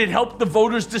 Did it help the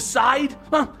voters decide?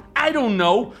 I don't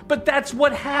know, but that's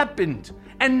what happened.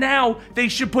 And now they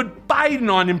should put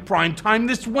Biden on in prime time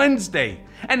this Wednesday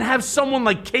and have someone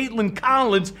like Caitlin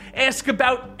Collins ask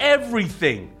about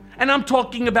everything. And I'm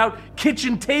talking about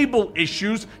kitchen table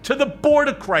issues to the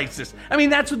border crisis. I mean,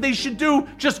 that's what they should do.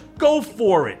 Just go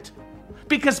for it.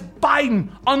 Because Biden,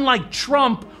 unlike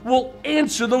Trump, will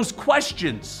answer those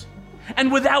questions.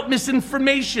 And without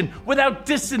misinformation, without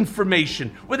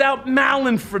disinformation, without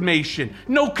malinformation,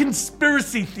 no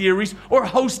conspiracy theories or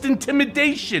host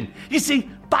intimidation. You see,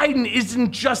 Biden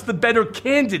isn't just the better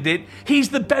candidate, he's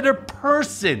the better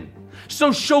person.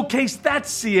 So showcase that,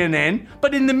 CNN,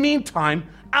 but in the meantime,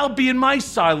 I'll be in my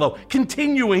silo,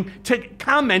 continuing to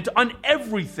comment on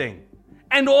everything.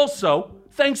 And also,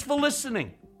 thanks for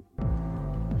listening.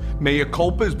 Mea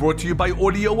Culpa is brought to you by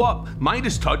Audio Up,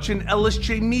 Midas Touch, and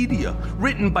LSJ Media.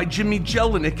 Written by Jimmy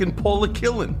Jelinek and Paula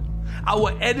Killen.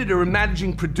 Our editor and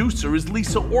managing producer is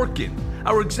Lisa Orkin.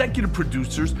 Our executive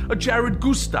producers are Jared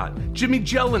Gustad, Jimmy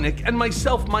Jelinek, and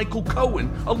myself, Michael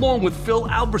Cohen, along with Phil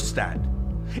Alberstadt.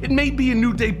 It may be a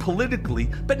new day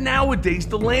politically, but nowadays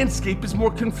the landscape is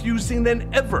more confusing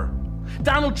than ever.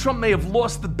 Donald Trump may have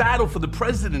lost the battle for the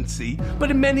presidency,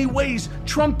 but in many ways,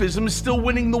 Trumpism is still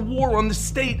winning the war on the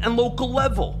state and local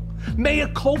level. Mea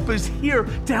Culpa is here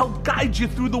to help guide you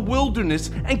through the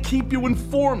wilderness and keep you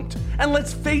informed. And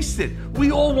let's face it,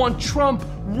 we all want Trump,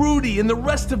 Rudy, and the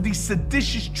rest of these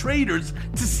seditious traitors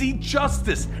to see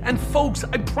justice. And folks,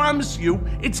 I promise you,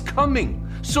 it's coming.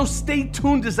 So stay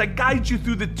tuned as I guide you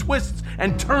through the twists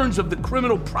and turns of the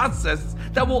criminal process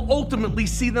that will ultimately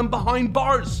see them behind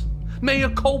bars. Mea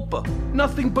Culpa,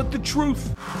 nothing but the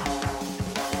truth.